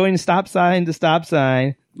 going stop sign to stop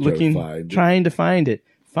sign, trying to find it.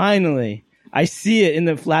 Finally, I see it in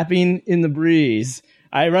the flapping in the breeze.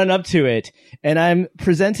 I run up to it, and I'm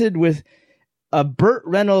presented with a Burt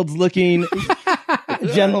Reynolds looking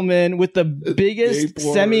gentleman with the biggest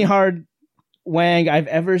semi-hard wang I've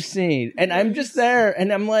ever seen. And I'm just there,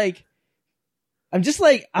 and I'm like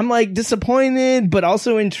disappointed, but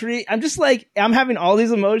also intrigued. I'm having all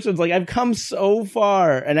these emotions. Like, I've come so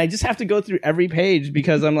far, and I just have to go through every page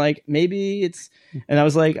because I'm like, maybe it's, and I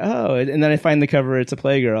was like, oh, and then I find the cover, it's a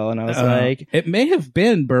Playgirl, and I was like, it may have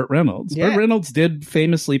been Burt Reynolds. Yeah. Burt Reynolds did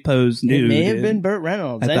famously pose nude. it may have been Burt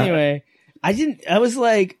Reynolds. Anyway, I was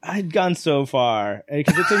like, I'd gone so far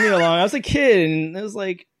because it took me along. I was a kid, and it was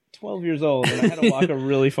like 12 years old, and I had to walk a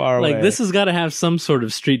really far away. Like, this has got to have some sort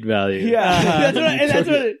of street value. Yeah, that's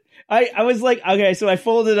what I was like. Okay, so I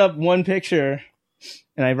folded up one picture,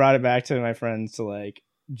 and I brought it back to my friends to like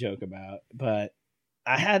joke about. But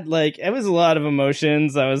I had like, it was a lot of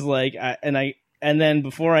emotions. I was like, and then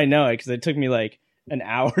before I know it, because it took me like an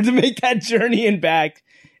hour to make that journey and back,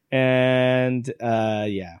 and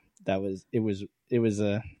yeah, it was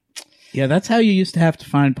a. Yeah, that's how you used to have to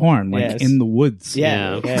find porn, like Yes. in the woods.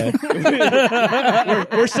 Yeah.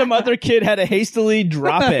 Where some other kid had to hastily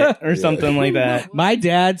drop it or something like that. My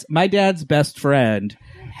dad's best friend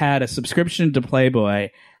had a subscription to Playboy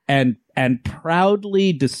and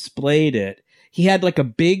proudly displayed it. He had like a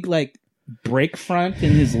big like break front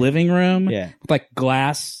in his living room, Yeah. with like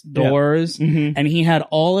glass doors, Mhm. and he had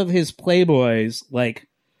all of his Playboys like,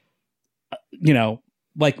 you know,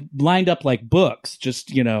 like lined up like books,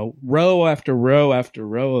 just, you know, row after row after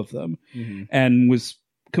row of them, Mhm. and was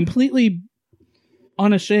completely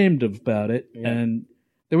unashamed about it. Yeah. And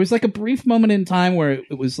there was like a brief moment in time where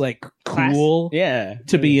it was like cool Yeah.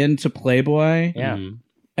 to be into Playboy, Yeah. Mhm.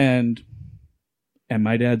 and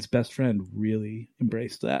my dad's best friend really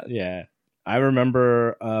embraced that. Yeah. I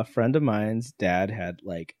remember a friend of mine's dad had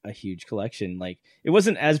like a huge collection. Like, it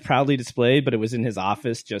wasn't as proudly displayed, but it was in his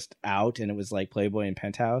office just out, and it was like Playboy and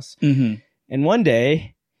Penthouse. Mm-hmm. And one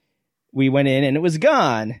day we went in and it was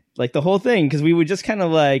gone, like the whole thing, because we would just kind of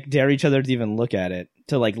like dare each other to even look at it,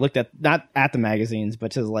 to like look at, not at the magazines,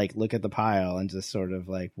 but to like look at the pile and just sort of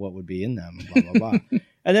like what would be in them, blah, blah, blah.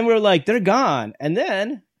 And then we were like, they're gone. And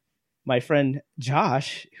then my friend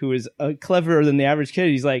Josh, who is cleverer than the average kid,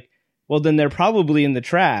 he's like, well, then they're probably in the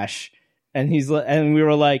trash. And we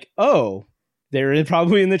were like, oh, they're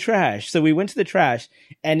probably in the trash. So we went to the trash,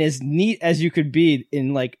 and as neat as you could be,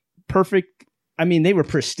 in like perfect, I mean, they were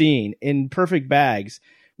pristine in perfect bags.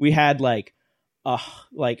 We had like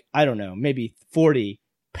I don't know, maybe 40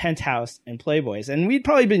 Penthouse and Playboys. And we'd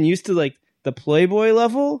probably been used to like the Playboy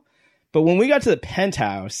level. But when we got to the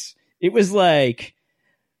Penthouse, it was like,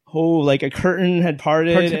 like a curtain had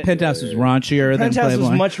parted. Penthouse was raunchier than Penthouse Playboy.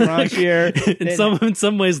 was much raunchier. in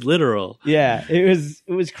some ways literal. Yeah, it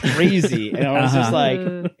was crazy, and I was just like,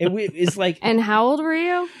 it's like. And how old were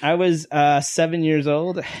you? I was 7 years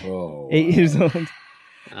old, Oh, 8 years old.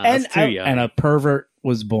 That's too young. and a pervert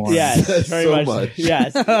was born. Yes, very So much. much.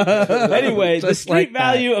 Yes. Anyway, the Just street like that.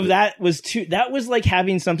 value of that was that was like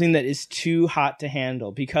having something that is too hot to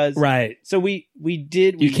handle, because Right. So we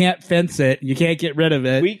You can't fence it. You can't get rid of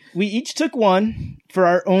it. we each took one for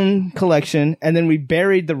our own collection, and then we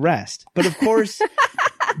buried the rest. But of course,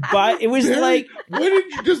 but it was like Why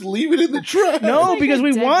didn't you just leave it in the trash? No, because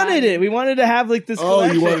we dead wanted body. it. We wanted to have like this. Oh,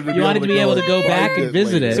 collection. you wanted to You wanted to be able to go back and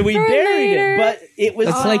visit it. So we For buried later. it, but it was.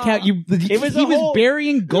 It's like how you. It was he a was whole-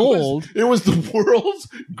 burying gold. It was the world's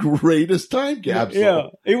greatest time capsule. Yeah,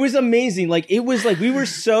 it was amazing. Like it was like we were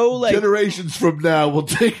so like. Generations from now, we'll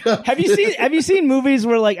take up. Have you seen movies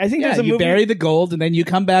where like I think Yeah, there's a you movie. bury the gold and then you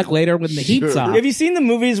come back later when the heat's Sure. off. Have you seen the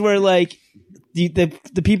movies where like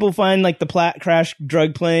the people find like the crash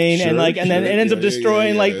drug plane Sure, and like and then sure. it ends up Yeah,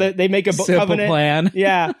 destroying yeah. like they make a Simple covenant plan.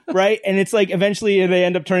 yeah, right, and it's like eventually they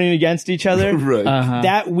end up turning against each other. Right. Uh-huh.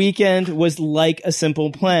 That weekend was like a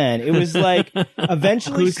simple plan. It was like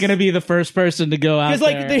eventually Who's going to be the first person to go out because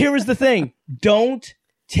like there? here was the thing: don't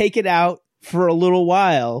take it out for a little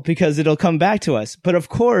while because it'll come back to us. But of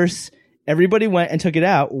course, everybody went and took it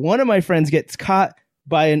out. One of my friends gets caught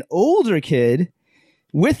by an older kid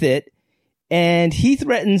with it, and he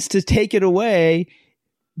threatens to take it away.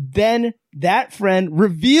 Then that friend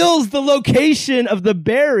reveals the location of the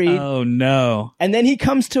buried, Oh no! and then he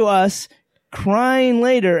comes to us crying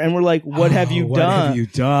later, and we're like, "What have you What done?" have you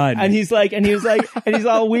done? And he's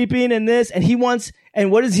all weeping and this, and he wants,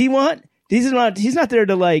 and what does he want? He's not there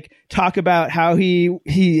to like talk about how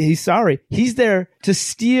he's sorry. He's there to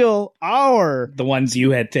steal our. the ones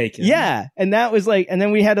you had taken. Yeah. And that was like, and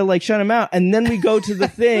then we had to like shut him out. And then we go to the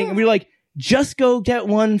thing and we were like, just go get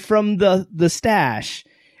one from the stash.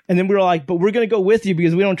 And then we were like, but we're going to go with you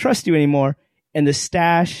because we don't trust you anymore. And the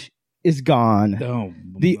stash is gone. Oh,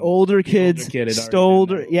 The older kids kid had already stole,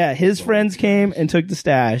 been there. yeah, his friends came and took the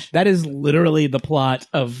stash. that is literally the plot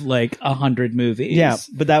of like 100 movies. Yeah,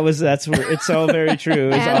 but that's where it's all very true.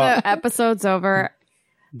 It's And all, the episode's over.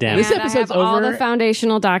 Damn. This And I episode's have all over. the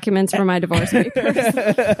foundational documents for my divorce papers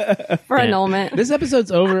for annulment. This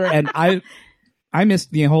episode's over, and I missed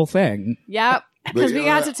the whole thing. Yep. Because we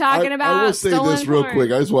got to talking about I will say stolen this real porn.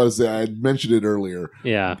 quick. I just want to say I mentioned it earlier.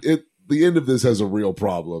 Yeah. The end of this has a real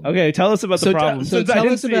problem. okay, tell us about the problem. So Since I tell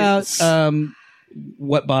didn't us see it. about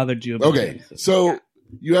what bothered you. About Okay, it. so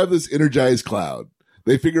you have this energized cloud.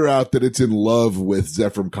 They figure out that it's in love with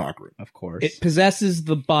Zephram Cochrane. Of course. It possesses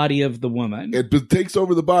the body of the woman It takes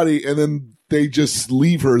over the body, and then they just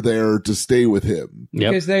leave her there to stay with him.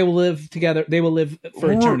 Yep. because they will live together. They will live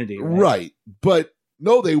for eternity. Right. But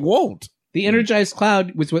no, they won't. The energized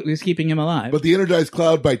cloud was what was keeping him alive. But the energized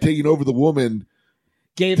cloud, by taking over the woman,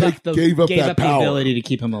 gave up gave up that the power. ability to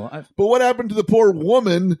keep him alive. but what happened to the poor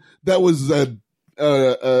woman that was a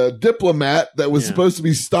diplomat that was Yeah. supposed to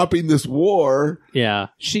be stopping this war? Yeah.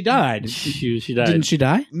 She died. She died. Didn't she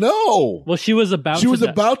die? No. Well, she was about She was to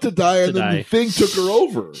die. about to die, and to then die. the thing took her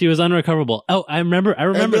over. She was unrecoverable. Oh, I remember.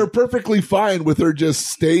 And they're perfectly fine with her just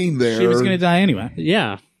staying there. She was going to die anyway.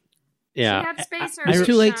 Yeah. She Yeah. had space It was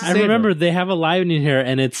too late to I save her. remember they have a line in here,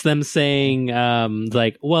 and it's them saying,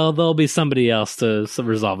 like, well, there'll be somebody else to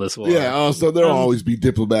resolve this war. Yeah, so there'll always be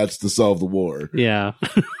diplomats to solve the war. Yeah.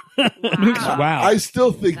 Wow. I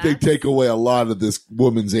still think they take away a lot of this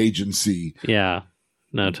woman's agency. Yeah.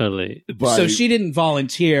 No, totally. By, So she didn't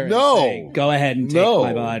volunteer. and No. say, go ahead and take No.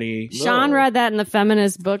 my body. Sean read that in the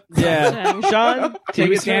feminist book. yeah. section. Sean, He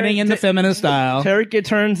was standing in the feminist aisle. Take a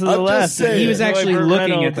turn to the I'm left. just saying. He was actually Burt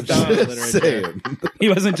looking at Reynolds the done. film. just saying. He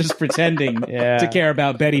wasn't just pretending Yeah. to care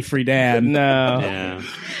about Betty Friedan. No. Yeah.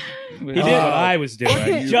 He did. what I was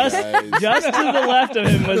doing. Just guys. to the left of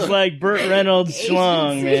him was like Burt Reynolds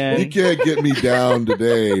schlong, You man. can't get me down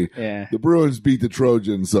today. Yeah. The Bruins beat the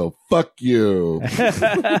Trojans, so fuck you. Oh my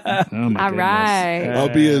All goodness. right. I'll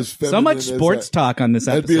be as feminine So much as sports talk on this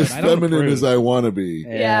I'd be episode. as I don't feminine approve. as I want to be.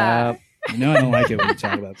 Yeah. You know I don't like it when you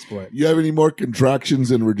talk about sports. You have any more contractions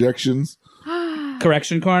and rejections?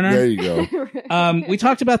 Correction corner. There you go. We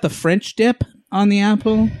talked about the French dip on the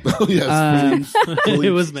apple. Oh, yes. Philippe.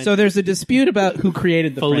 It was meant. So there's a dispute about who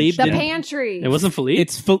created the Philippe French The dip. pantry. It wasn't Philippe.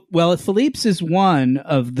 It's Philippe's is one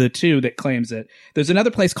of the two that claims it. There's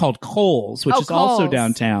another place called Cole's, which Oh, is also Kohl's.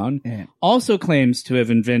 downtown. Yeah. Also claims to have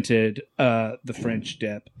invented the French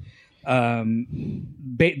dip.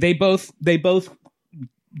 They both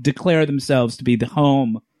declare themselves to be the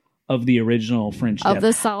home of the original French Of dip.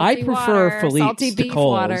 the salty I prefer water, Philippe's salty to beef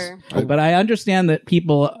Cole's, water. but I understand that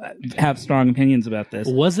people have strong opinions about this.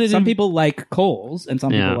 Was it Some in- people like Cole's and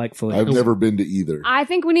some Yeah. people like Philippe's. I've never been to either. I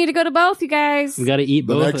think we need to go to both, you guys. we got to eat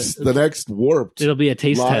The both. next Warped It'll be a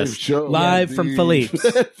taste live test. show. Live from Philippe's.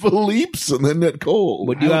 Philippe's and then at Cole.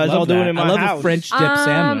 What you I guys love all doing that. in my I love house? a French dip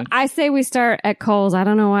sandwich. I say we start at Cole's. I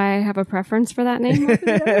don't know why I have a preference for that name.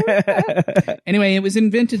 Anyway, it was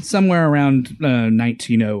invented somewhere around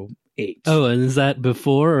 1908. Oh, and is that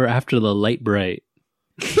before or after the Light Bright?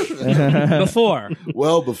 Before.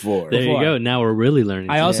 Well before. There you go. Now we're really learning.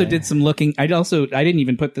 I also did some looking. I didn't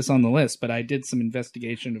even put this on the list, but I did some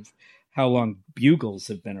investigation of how long bugles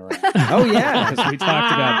have been around. Oh yeah. Because we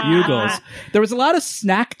talked about bugles. There was a lot of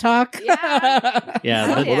snack talk.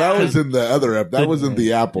 Yeah. Well, that was in the other app. That wasn't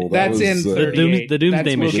the Apple. That That's was, in 38. the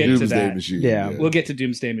Doomsday We'll Machine. get to Doomsday that. Machine. Yeah. We'll get to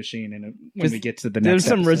Doomsday Machine when we get to the next There's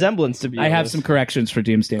some episode. resemblance to bugles. I have some corrections for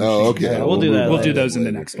Doomsday Machine. Oh, okay. Yeah, we'll do that We'll do later. those in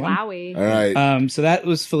the next one. Wowie. All right. So that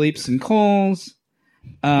was Philippe's and Cole's.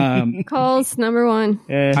 Cole's number one.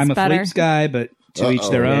 Yeah. I'm a better. Philippe's guy, but to each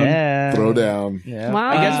their own. Yeah. Throw down. Yeah. Wow.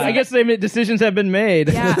 I guess decisions have been made.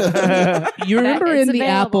 Yeah. You remember it's in the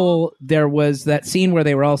available. Apple, there was that scene where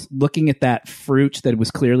they were all looking at that fruit that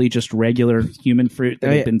was clearly just regular human fruit that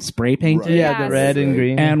Oh, yeah. had been spray painted. Right. Yeah, the Yes. red and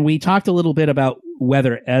green. And we talked a little bit about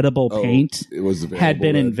whether edible paint It was available had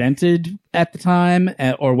been then. invented at the time,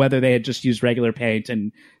 or whether they had just used regular paint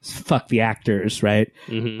and fuck the actors, right?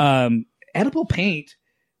 Mhm. Edible paint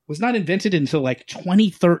was not invented until like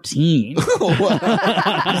 2013.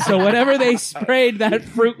 So whatever they sprayed that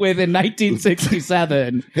fruit with in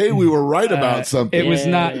 1967, Hey, we were right about something. it was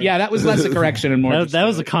not. Yeah, that was less a correction and more. That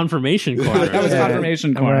was a confirmation corner. that was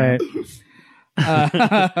confirmation corner. Right.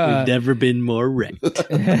 We've never been more right.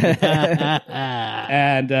 And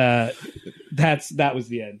that was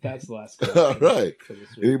the end. That's the last. All right. for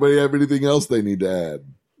this week. Anybody have anything else they need to add?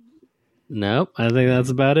 Nope, I think that's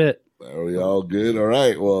about it. Are we all good? All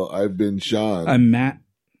right. Well, I've been Sean. I'm Matt.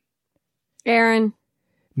 Aaron.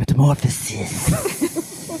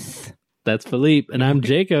 Metamorphosis. That's Philippe, and I'm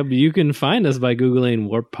Jacob. You can find us by Googling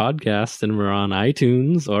Warp Podcast, and we're on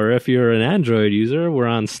iTunes, or if you're an Android user, we're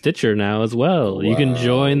on Stitcher now as well. You can Wow.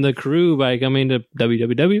 join the crew by coming to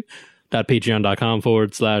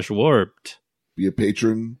www.patreon.com/warped. Be a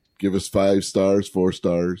patron. Give us 5 stars, 4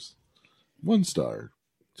 stars, 1 star.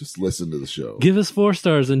 Just listen to the show. Give us 4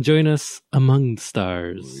 stars and join us among the There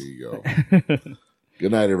stars. you go.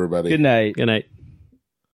 Good night, everybody. Good night. Good night.